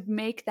to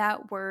make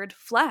that word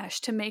flesh,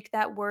 to make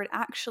that word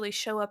actually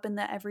show up in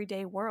the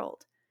everyday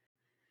world.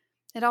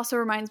 It also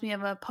reminds me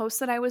of a post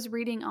that I was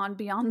reading on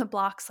Beyond the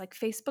Blocks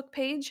Facebook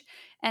page,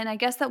 and I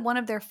guess that one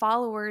of their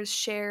followers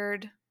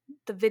shared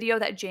the video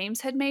that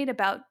James had made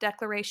about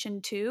Declaration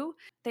 2.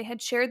 They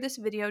had shared this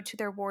video to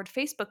their ward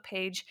Facebook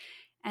page,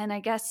 and I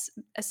guess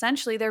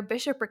essentially their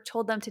bishopric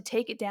told them to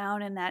take it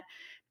down and that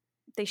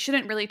they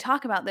shouldn't really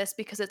talk about this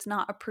because it's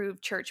not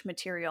approved church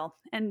material.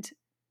 And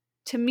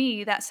to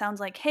me, that sounds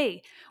like,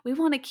 hey, we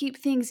want to keep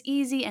things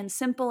easy and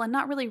simple and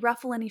not really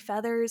ruffle any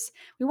feathers.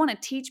 We want to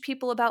teach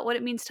people about what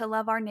it means to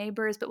love our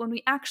neighbors. But when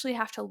we actually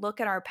have to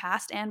look at our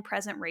past and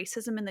present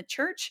racism in the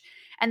church,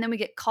 and then we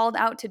get called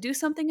out to do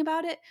something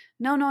about it,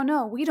 no, no,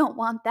 no, we don't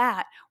want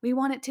that. We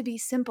want it to be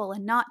simple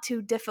and not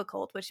too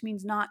difficult, which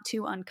means not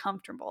too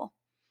uncomfortable.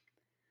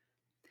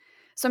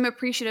 So I'm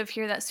appreciative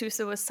here that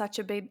Susa was such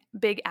a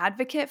big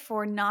advocate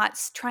for not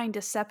trying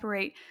to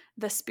separate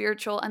the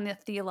spiritual and the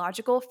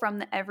theological from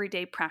the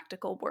everyday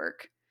practical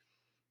work.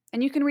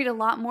 And you can read a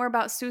lot more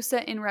about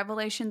Susa in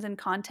Revelations in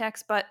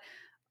Context, but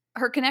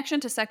Her connection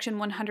to section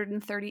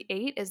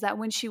 138 is that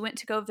when she went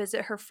to go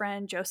visit her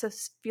friend Joseph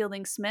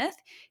Fielding Smith,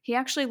 he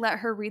actually let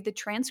her read the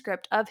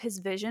transcript of his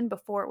vision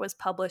before it was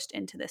published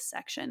into this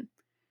section.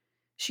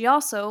 She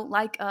also,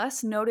 like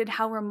us, noted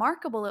how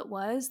remarkable it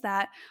was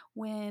that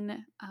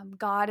when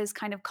God is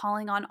kind of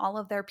calling on all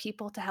of their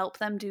people to help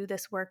them do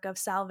this work of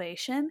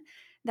salvation,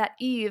 that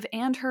Eve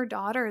and her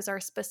daughters are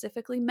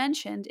specifically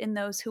mentioned in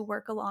those who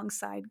work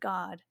alongside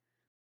God.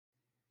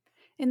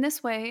 In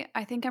this way,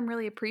 I think I'm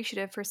really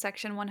appreciative for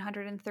section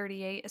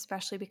 138,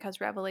 especially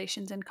because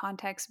Revelations in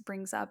context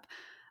brings up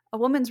a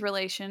woman's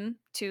relation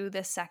to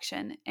this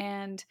section.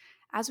 And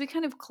as we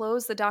kind of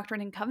close the Doctrine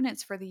and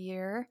Covenants for the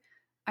year,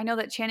 I know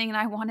that Channing and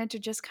I wanted to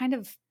just kind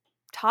of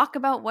talk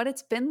about what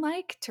it's been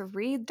like to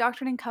read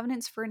Doctrine and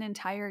Covenants for an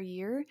entire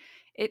year.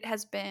 It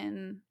has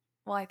been,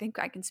 well, I think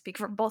I can speak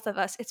for both of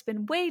us. It's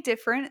been way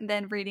different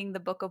than reading the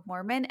Book of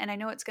Mormon, and I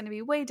know it's going to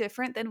be way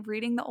different than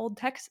reading the Old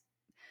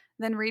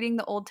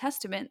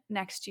Testament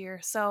next year.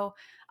 So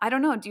I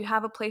don't know. Do you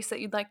have a place that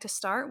you'd like to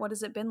start? What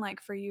has it been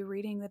like for you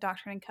reading the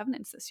Doctrine and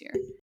Covenants this year?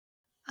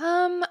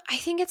 I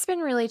think it's been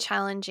really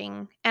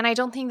challenging, and I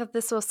don't think that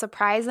this will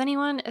surprise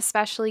anyone,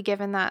 especially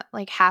given that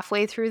like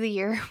halfway through the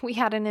year we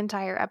had an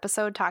entire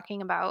episode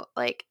talking about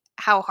like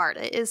how hard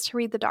it is to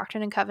read the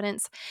Doctrine and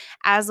Covenants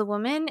as a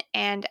woman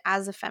and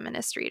as a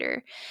feminist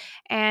reader.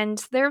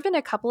 And there have been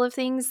a couple of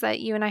things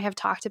that you and I have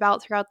talked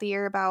about throughout the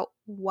year about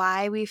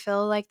why we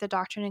feel like the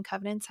Doctrine and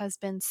Covenants has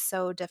been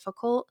so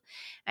difficult.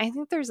 I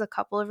think there's a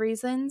couple of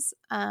reasons.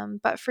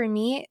 But for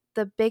me,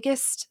 the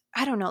biggest,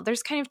 I don't know,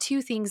 there's kind of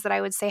two things that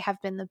I would say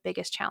have been the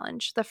biggest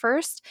challenge. The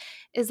first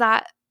is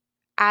that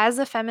as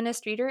a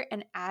feminist reader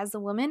and as a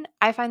woman,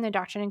 I find the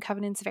Doctrine and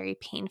Covenants very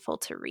painful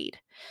to read.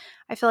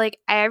 I feel like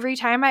every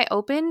time I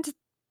opened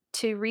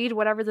to read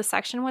whatever the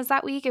section was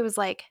that week, it was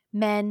like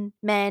men,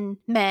 men,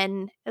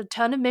 men, a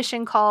ton of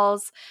mission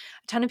calls,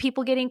 a ton of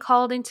people getting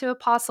called into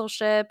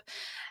apostleship,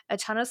 a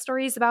ton of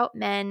stories about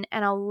men,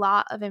 and a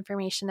lot of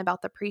information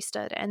about the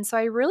priesthood. And so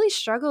I really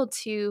struggled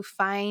to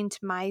find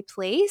my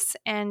place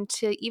and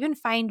to even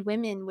find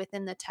women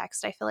within the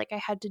text. I feel like I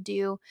had to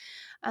do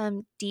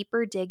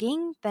deeper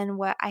digging than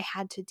what I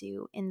had to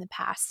do in the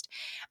past.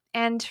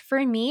 And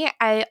for me,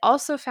 I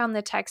also found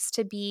the text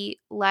to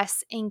be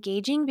less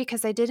engaging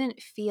because I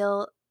didn't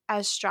feel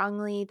as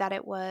strongly that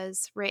it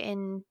was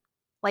written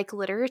like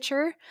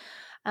literature.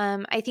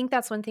 I think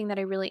that's one thing that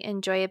I really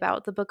enjoy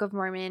about the Book of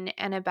Mormon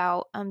and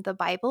about the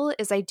Bible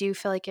is I do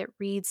feel like it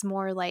reads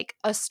more like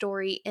a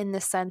story in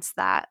the sense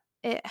that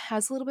it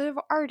has a little bit of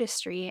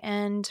artistry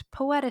and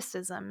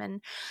poeticism.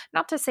 And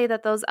not to say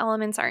that those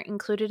elements aren't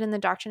included in the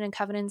Doctrine and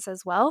Covenants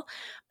as well,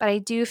 but I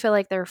do feel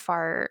like they're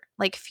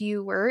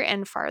fewer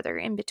and farther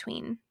in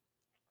between.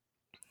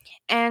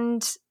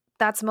 And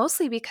that's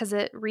mostly because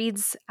it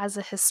reads as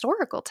a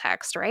historical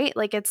text, right?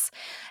 Like it's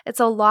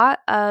a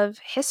lot of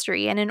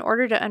history, and in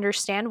order to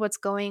understand what's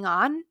going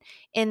on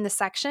in the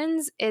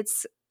sections,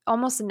 it's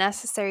almost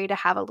necessary to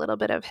have a little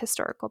bit of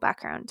historical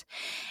background.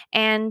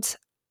 And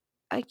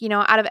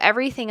out of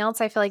everything else,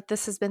 I feel like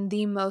this has been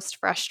the most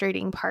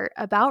frustrating part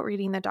about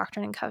reading the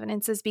Doctrine and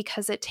Covenants is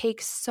because it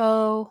takes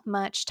so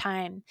much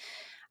time.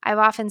 I've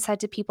often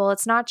said to people,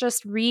 it's not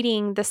just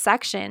reading the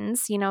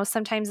sections.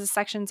 Sometimes the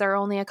sections are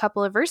only a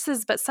couple of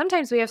verses, but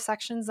sometimes we have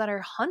sections that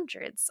are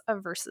hundreds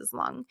of verses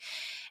long.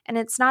 And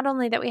it's not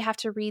only that we have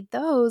to read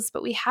those,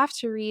 but we have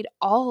to read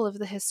all of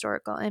the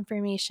historical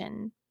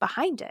information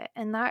behind it.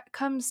 And that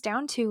comes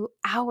down to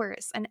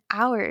hours and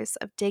hours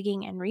of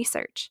digging and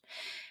research.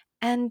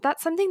 And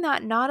that's something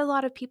that not a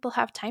lot of people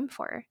have time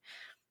for.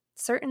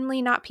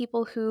 Certainly not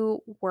people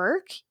who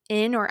work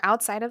in or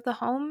outside of the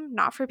home,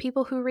 not for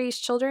people who raise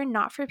children,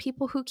 not for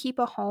people who keep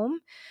a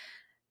home.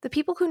 The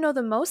people who know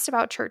the most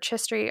about church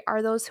history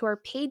are those who are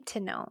paid to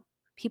know.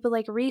 People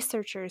like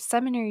researchers,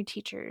 seminary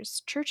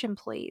teachers, church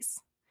employees.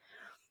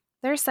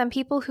 There are some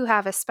people who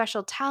have a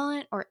special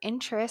talent or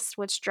interest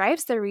which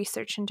drives their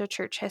research into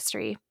church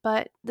history,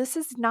 but this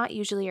is not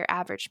usually your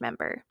average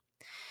member.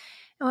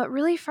 And what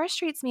really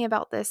frustrates me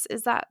about this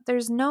is that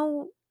there's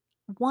no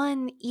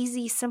one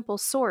easy, simple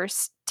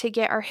source to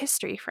get our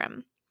history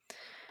from.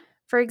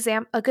 For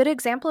example, a good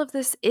example of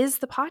this is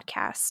the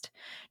podcast.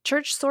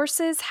 Church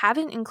sources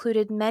haven't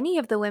included many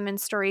of the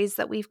women's stories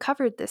that we've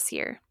covered this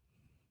year.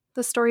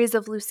 The stories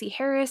of Lucy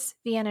Harris,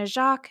 Vienna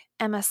Jacques,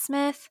 Emma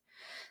Smith,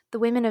 the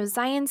women of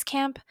Zion's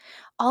camp,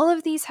 all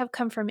of these have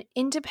come from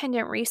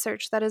independent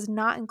research that is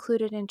not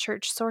included in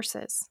church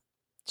sources.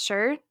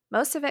 Sure,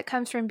 most of it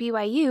comes from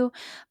BYU,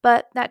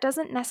 but that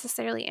doesn't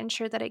necessarily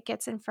ensure that it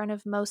gets in front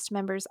of most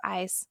members'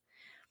 eyes.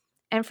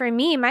 And for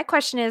me, my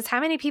question is how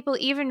many people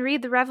even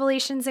read the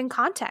Revelations in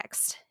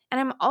context? And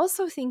I'm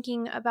also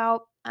thinking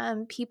about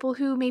people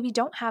who maybe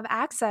don't have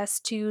access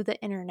to the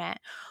internet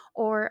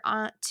or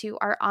to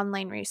our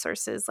online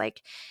resources.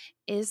 Like,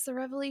 is the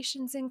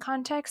Revelations in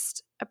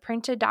context a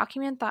printed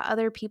document that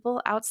other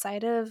people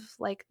outside of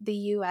like the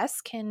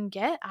US can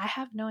get? I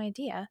have no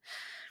idea.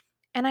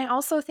 And I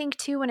also think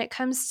too, when it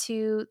comes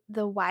to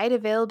the wide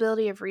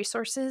availability of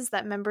resources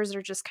that members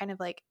are just kind of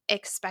like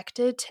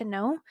expected to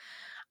know,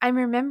 I'm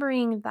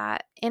remembering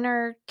that in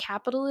our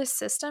capitalist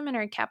system, in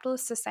our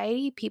capitalist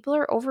society, people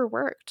are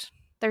overworked.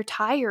 They're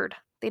tired.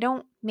 They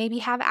don't maybe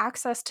have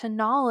access to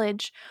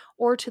knowledge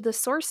or to the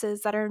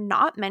sources that are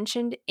not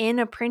mentioned in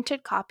a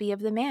printed copy of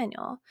the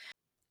manual.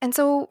 And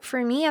so,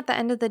 for me, at the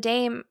end of the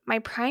day, my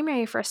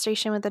primary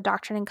frustration with the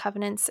Doctrine and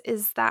Covenants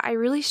is that I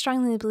really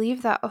strongly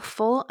believe that a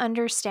full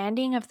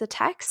understanding of the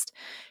text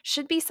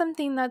should be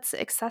something that's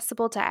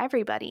accessible to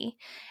everybody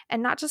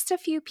and not just a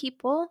few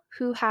people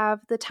who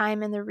have the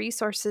time and the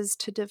resources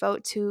to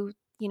devote to,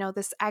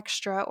 this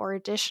extra or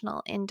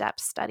additional in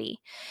depth study.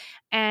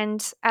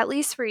 And at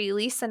least for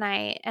Elise and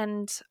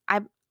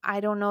I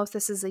don't know if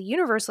this is a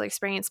universal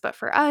experience, but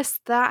for us,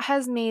 that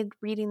has made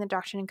reading the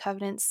Doctrine and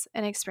Covenants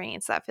an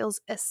experience that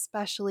feels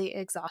especially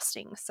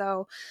exhausting.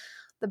 So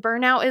the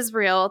burnout is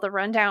real, the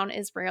rundown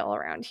is real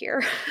around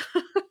here.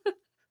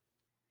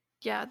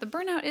 Yeah, the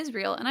burnout is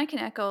real, and I can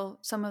echo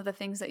some of the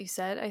things that you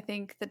said. I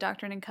think the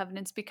Doctrine and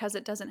Covenants, because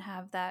it doesn't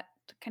have that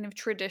kind of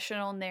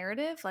traditional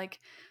narrative, like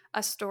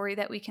a story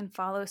that we can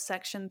follow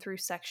section through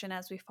section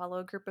as we follow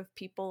a group of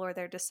people or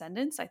their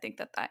descendants, I think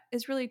that that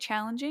is really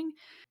challenging.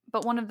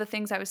 But one of the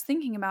things I was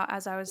thinking about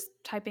as I was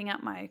typing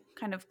out my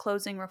kind of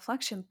closing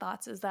reflection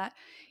thoughts is that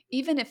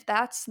even if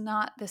that's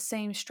not the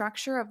same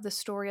structure of the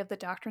story of the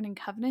Doctrine and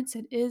Covenants,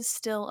 it is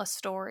still a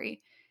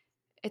story.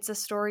 It's a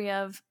story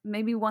of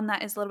maybe one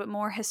that is a little bit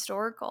more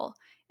historical.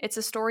 It's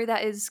a story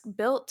that is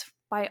built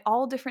by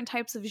all different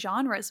types of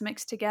genres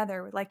mixed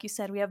together. Like you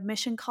said, we have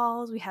mission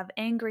calls, we have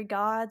angry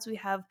gods, we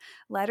have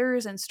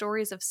letters and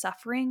stories of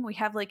suffering, we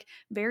have like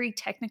very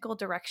technical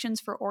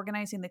directions for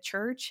organizing the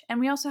church, and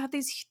we also have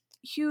these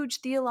huge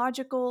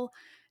theological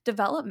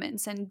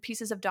developments and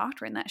pieces of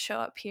doctrine that show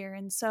up here.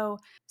 And so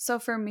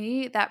for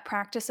me, that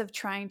practice of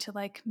trying to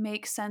like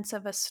make sense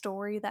of a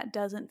story that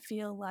doesn't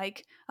feel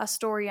like a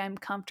story I'm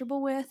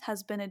comfortable with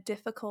has been a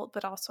difficult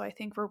but also I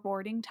think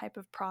rewarding type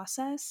of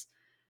process.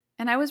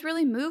 And I was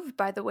really moved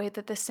by the way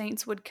that the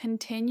saints would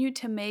continue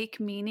to make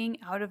meaning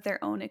out of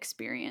their own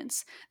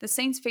experience. The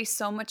saints faced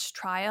so much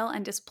trial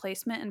and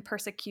displacement and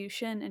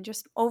persecution and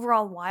just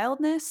overall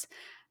wildness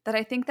that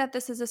I think that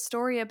this is a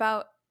story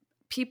about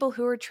people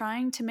who are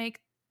trying to make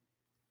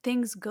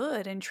things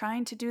good and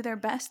trying to do their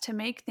best to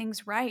make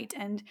things right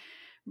and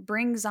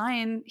bring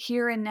Zion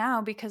here and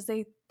now because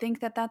they think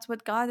that that's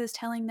what God is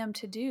telling them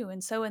to do.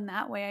 And so, in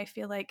that way, I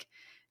feel like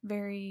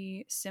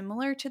very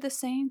similar to the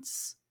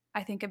saints.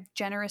 I think a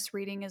generous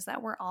reading is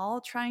that we're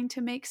all trying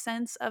to make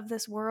sense of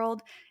this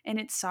world and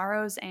its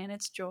sorrows and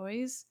its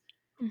joys.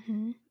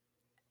 Mm-hmm.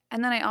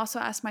 And then I also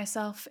asked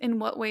myself, in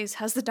what ways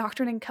has the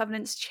Doctrine and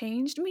Covenants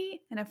changed me?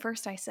 And at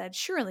first I said,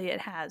 surely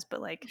it has, but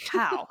like,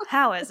 how?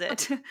 How is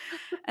it?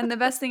 And the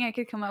best thing I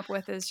could come up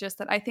with is just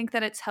that I think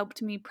that it's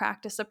helped me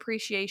practice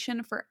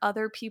appreciation for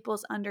other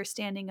people's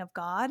understanding of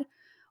God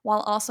while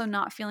also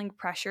not feeling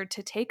pressured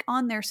to take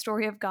on their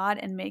story of God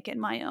and make it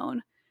my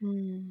own.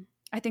 Mm.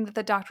 I think that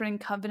the Doctrine and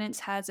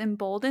Covenants has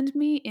emboldened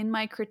me in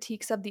my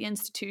critiques of the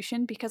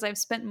institution because I've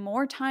spent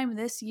more time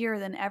this year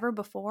than ever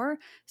before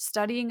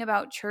studying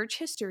about church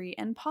history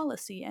and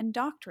policy and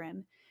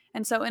doctrine.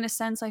 And so, in a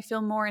sense, I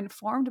feel more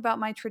informed about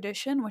my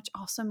tradition, which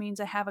also means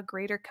I have a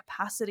greater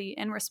capacity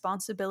and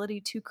responsibility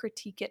to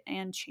critique it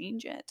and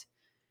change it.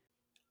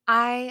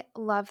 I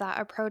love that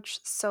approach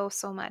so,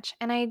 so much.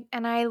 And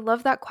I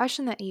love that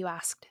question that you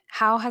asked.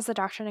 How has the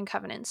Doctrine and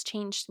Covenants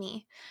changed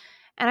me?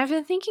 And I've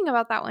been thinking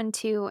about that one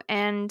too.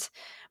 And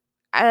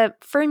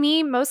for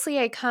me, mostly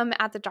I come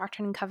at the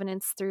Doctrine and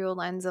Covenants through a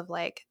lens of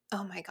like,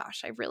 oh my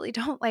gosh, I really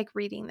don't like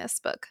reading this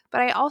book.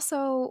 But I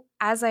also,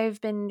 as I've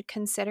been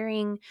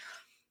considering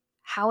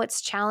how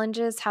its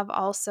challenges have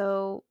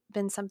also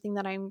been something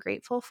that I'm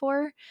grateful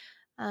for,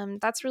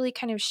 that's really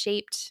kind of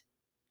shaped,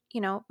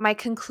 my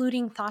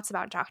concluding thoughts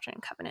about Doctrine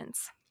and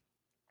Covenants.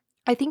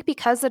 I think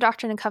because the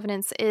Doctrine and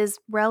Covenants is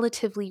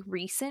relatively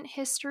recent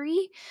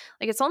history,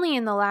 like it's only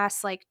in the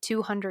last like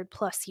 200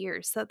 plus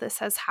years that this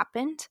has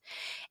happened,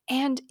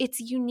 and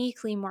it's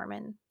uniquely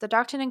Mormon. The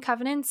Doctrine and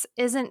Covenants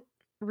isn't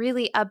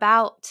really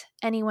about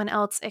anyone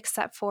else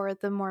except for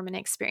the Mormon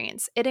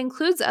experience. It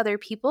includes other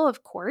people,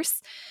 of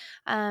course,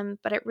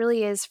 but it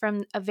really is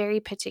from a very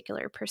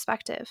particular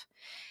perspective.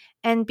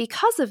 And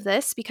because of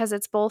this, because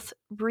it's both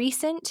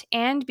recent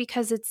and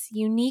because it's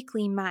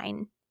uniquely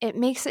mine, it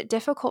makes it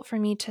difficult for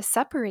me to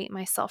separate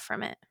myself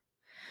from it.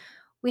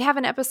 We have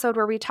an episode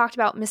where we talked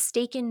about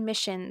mistaken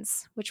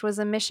missions, which was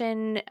a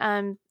mission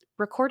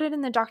recorded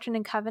in the Doctrine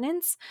and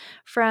Covenants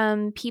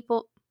from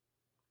people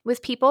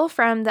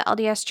from the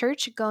LDS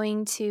Church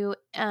going to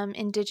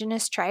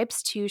indigenous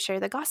tribes to share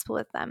the gospel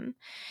with them.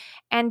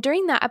 And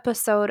during that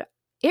episode,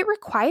 it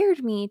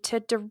required me to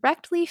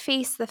directly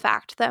face the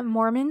fact that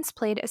Mormons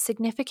played a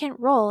significant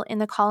role in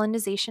the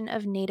colonization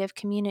of Native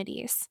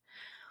communities.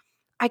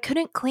 I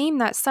couldn't claim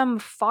that some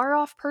far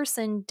off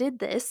person did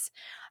this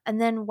and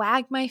then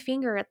wag my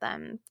finger at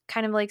them,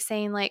 kind of like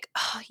saying like,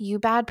 "Oh, you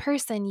bad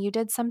person, you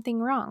did something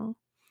wrong."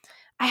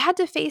 I had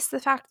to face the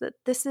fact that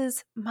this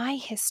is my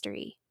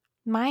history,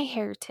 my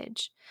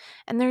heritage,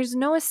 and there's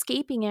no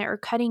escaping it or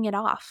cutting it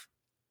off.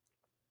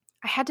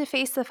 I had to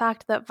face the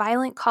fact that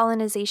violent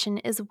colonization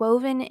is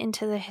woven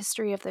into the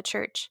history of the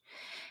church,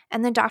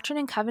 and the Doctrine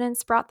and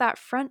Covenants brought that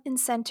front and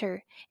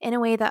center in a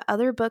way that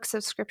other books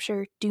of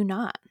Scripture do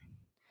not.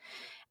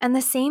 And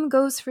the same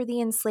goes for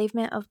the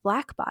enslavement of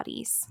Black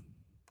bodies.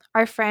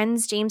 Our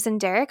friends James and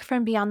Derek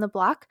from Beyond the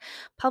Block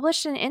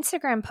published an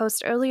Instagram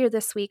post earlier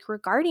this week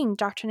regarding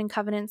Doctrine and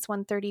Covenants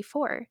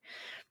 134.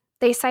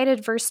 They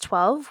cited verse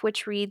 12,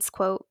 which reads,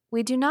 quote,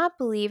 "We do not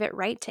believe it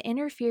right to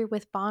interfere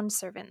with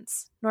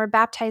bondservants, nor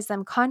baptize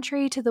them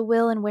contrary to the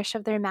will and wish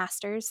of their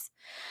masters,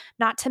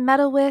 not to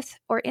meddle with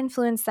or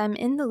influence them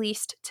in the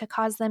least to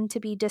cause them to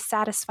be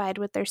dissatisfied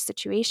with their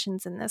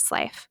situations in this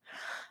life,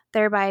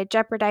 thereby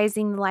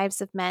jeopardizing the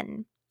lives of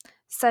men.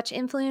 Such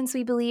influence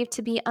we believe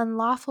to be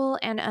unlawful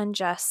and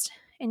unjust,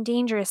 and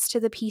dangerous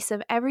to the peace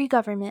of every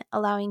government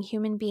allowing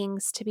human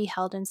beings to be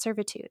held in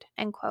servitude."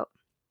 End quote.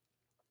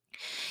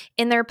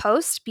 In their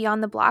post,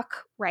 Beyond the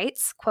Block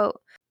writes,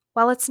 quote,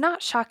 "While it's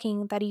not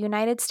shocking that a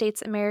United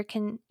States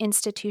American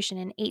institution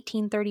in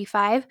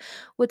 1835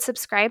 would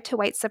subscribe to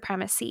white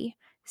supremacy,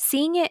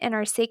 seeing it in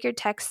our sacred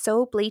text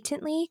so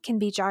blatantly can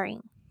be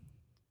jarring.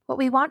 What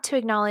we want to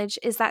acknowledge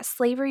is that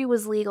slavery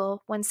was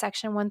legal when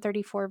Section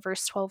 134,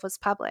 verse 12 was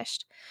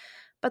published,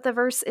 but the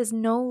verse is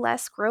no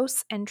less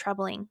gross and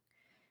troubling.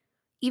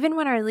 Even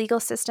when our legal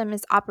system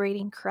is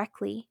operating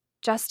correctly,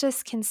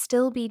 justice can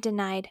still be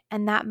denied,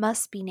 and that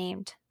must be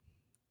named.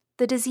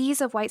 The disease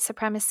of white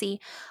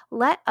supremacy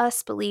let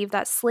us believe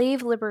that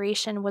slave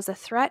liberation was a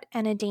threat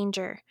and a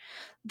danger,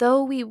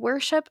 though we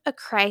worship a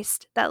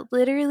Christ that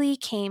literally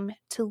came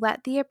to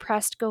let the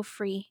oppressed go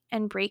free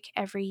and break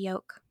every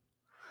yoke.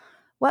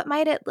 What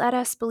might it let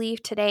us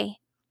believe today,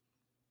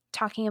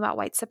 talking about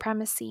white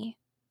supremacy?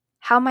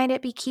 How might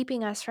it be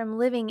keeping us from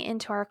living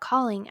into our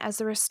calling as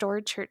the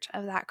restored church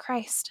of that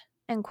Christ?"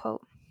 End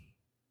quote.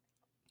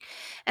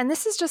 And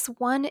this is just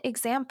one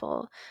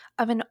example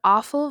of an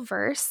awful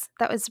verse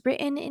that was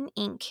written in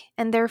ink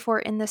and therefore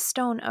in the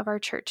stone of our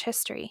church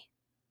history.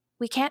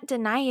 We can't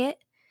deny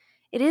it.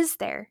 It is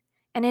there,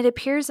 and it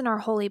appears in our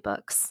holy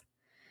books.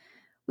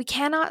 We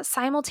cannot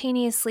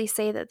simultaneously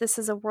say that this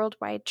is a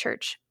worldwide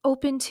church,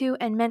 open to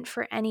and meant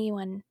for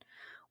anyone,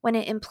 when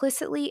it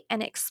implicitly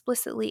and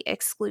explicitly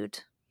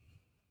excludes.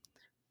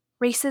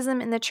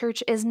 Racism in the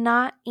church is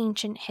not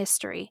ancient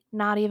history,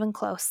 not even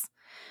close.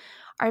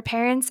 Our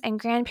parents and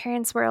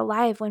grandparents were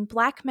alive when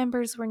Black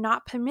members were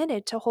not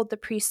permitted to hold the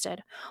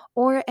priesthood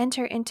or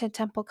enter into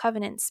temple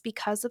covenants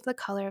because of the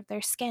color of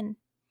their skin.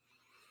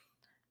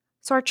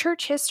 So our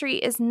church history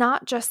is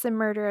not just the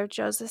murder of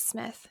Joseph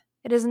Smith.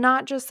 It is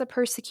not just the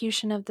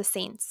persecution of the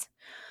saints,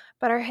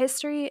 but our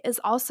history is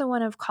also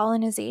one of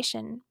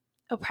colonization,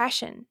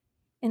 oppression,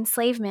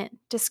 enslavement,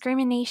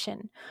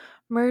 discrimination,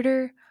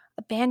 murder,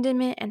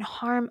 abandonment, and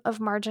harm of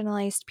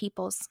marginalized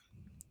peoples.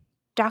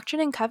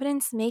 Doctrine and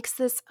Covenants makes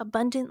this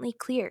abundantly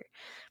clear,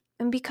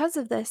 and because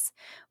of this,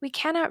 we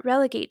cannot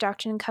relegate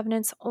Doctrine and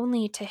Covenants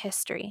only to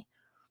history,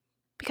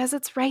 because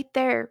it's right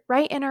there,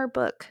 right in our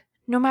book.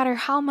 No matter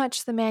how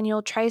much the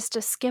manual tries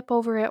to skip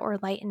over it or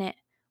lighten it,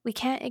 we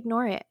can't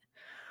ignore it.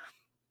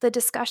 The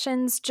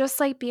discussions, just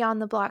like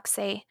Beyond the Block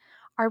say,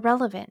 are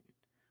relevant.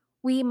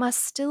 We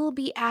must still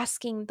be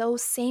asking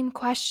those same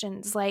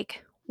questions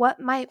like, what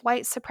might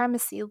white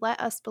supremacy let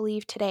us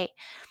believe today?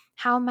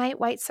 How might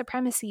white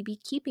supremacy be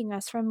keeping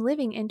us from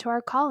living into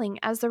our calling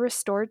as the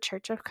restored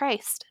Church of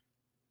Christ?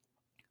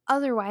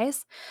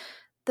 Otherwise,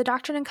 the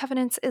Doctrine and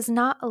Covenants is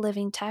not a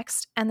living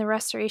text, and the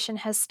restoration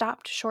has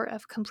stopped short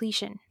of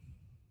completion.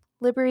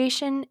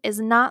 Liberation is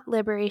not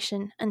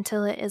liberation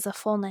until it is a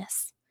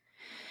fullness.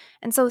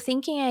 And so,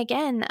 thinking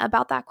again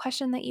about that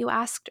question that you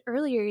asked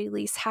earlier,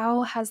 Elise,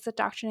 how has the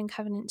Doctrine and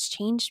Covenants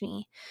changed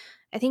me?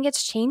 I think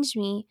it's changed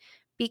me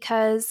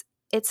because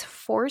it's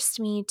forced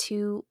me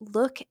to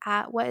look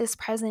at what is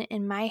present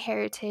in my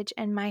heritage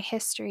and my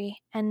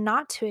history and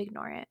not to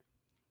ignore it.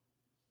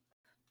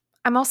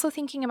 I'm also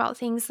thinking about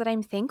things that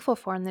I'm thankful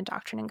for in the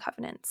Doctrine and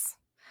Covenants.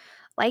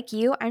 Like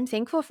you, I'm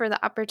thankful for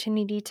the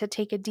opportunity to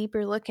take a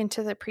deeper look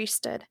into the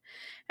priesthood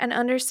and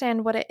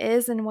understand what it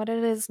is and what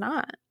it is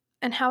not,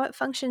 and how it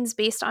functions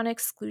based on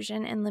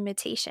exclusion and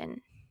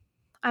limitation.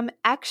 I'm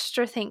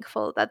extra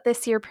thankful that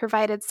this year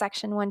provided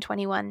Section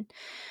 121,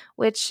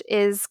 which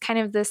is kind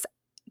of this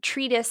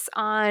treatise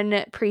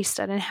on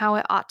priesthood and how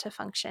it ought to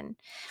function.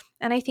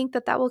 And I think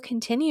that that will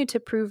continue to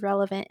prove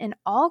relevant in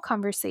all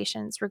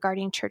conversations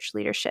regarding church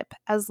leadership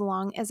as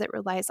long as it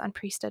relies on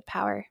priesthood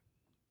power.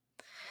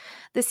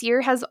 This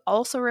year has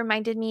also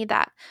reminded me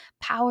that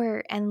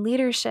power and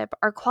leadership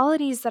are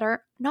qualities that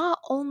are not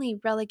only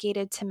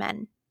relegated to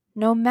men,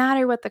 no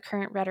matter what the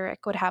current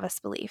rhetoric would have us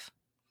believe.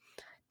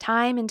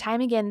 Time and time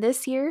again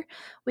this year,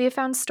 we have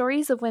found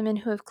stories of women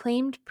who have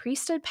claimed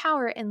priesthood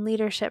power and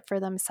leadership for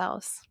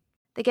themselves.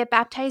 They get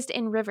baptized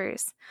in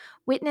rivers,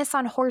 witness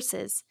on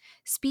horses,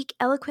 speak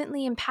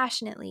eloquently and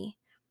passionately.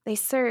 They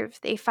serve,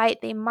 they fight,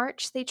 they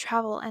march, they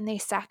travel, and they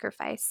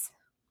sacrifice.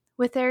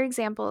 With their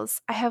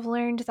examples, I have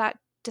learned that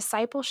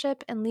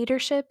discipleship and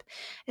leadership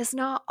is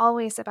not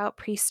always about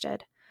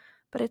priesthood,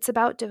 but it's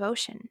about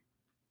devotion.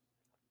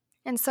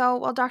 And so,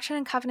 while Doctrine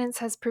and Covenants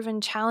has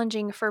proven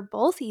challenging for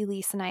both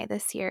Elise and I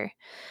this year,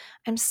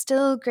 I'm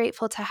still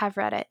grateful to have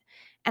read it,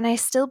 and I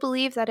still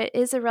believe that it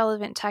is a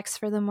relevant text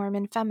for the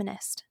Mormon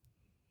feminist.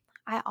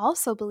 I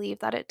also believe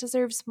that it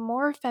deserves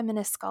more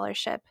feminist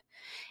scholarship,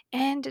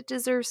 and it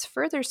deserves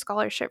further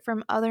scholarship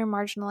from other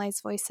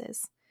marginalized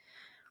voices.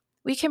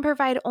 We can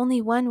provide only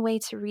one way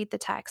to read the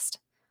text,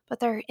 but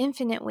there are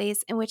infinite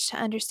ways in which to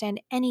understand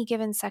any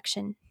given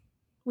section.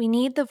 We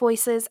need the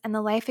voices and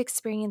the life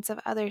experience of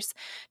others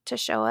to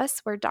show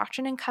us where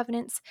Doctrine and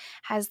Covenants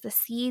has the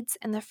seeds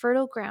and the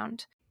fertile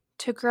ground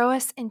to grow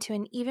us into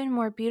an even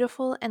more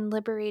beautiful and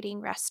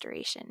liberating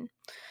restoration.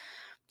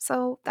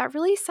 So that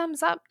really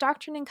sums up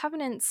Doctrine and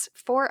Covenants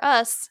for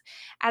us,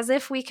 as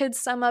if we could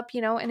sum up,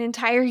 an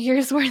entire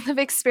year's worth of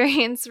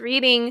experience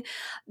reading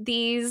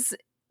these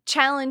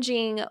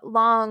challenging,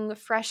 long,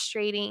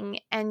 frustrating,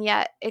 and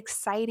yet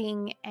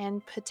exciting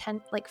and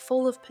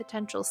full of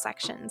potential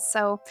sections.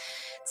 So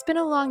it's been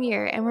a long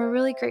year, and we're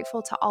really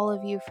grateful to all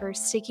of you for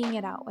sticking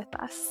it out with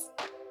us.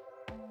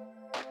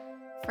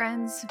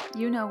 Friends,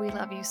 you know we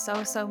love you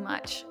so, so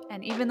much.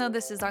 And even though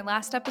this is our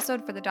last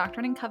episode for the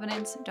Doctrine and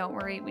Covenants, don't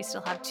worry, we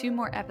still have 2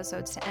 more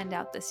episodes to end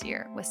out this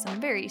year with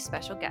some very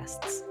special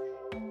guests.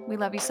 We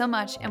love you so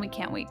much, and we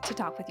can't wait to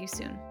talk with you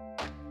soon.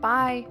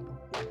 Bye!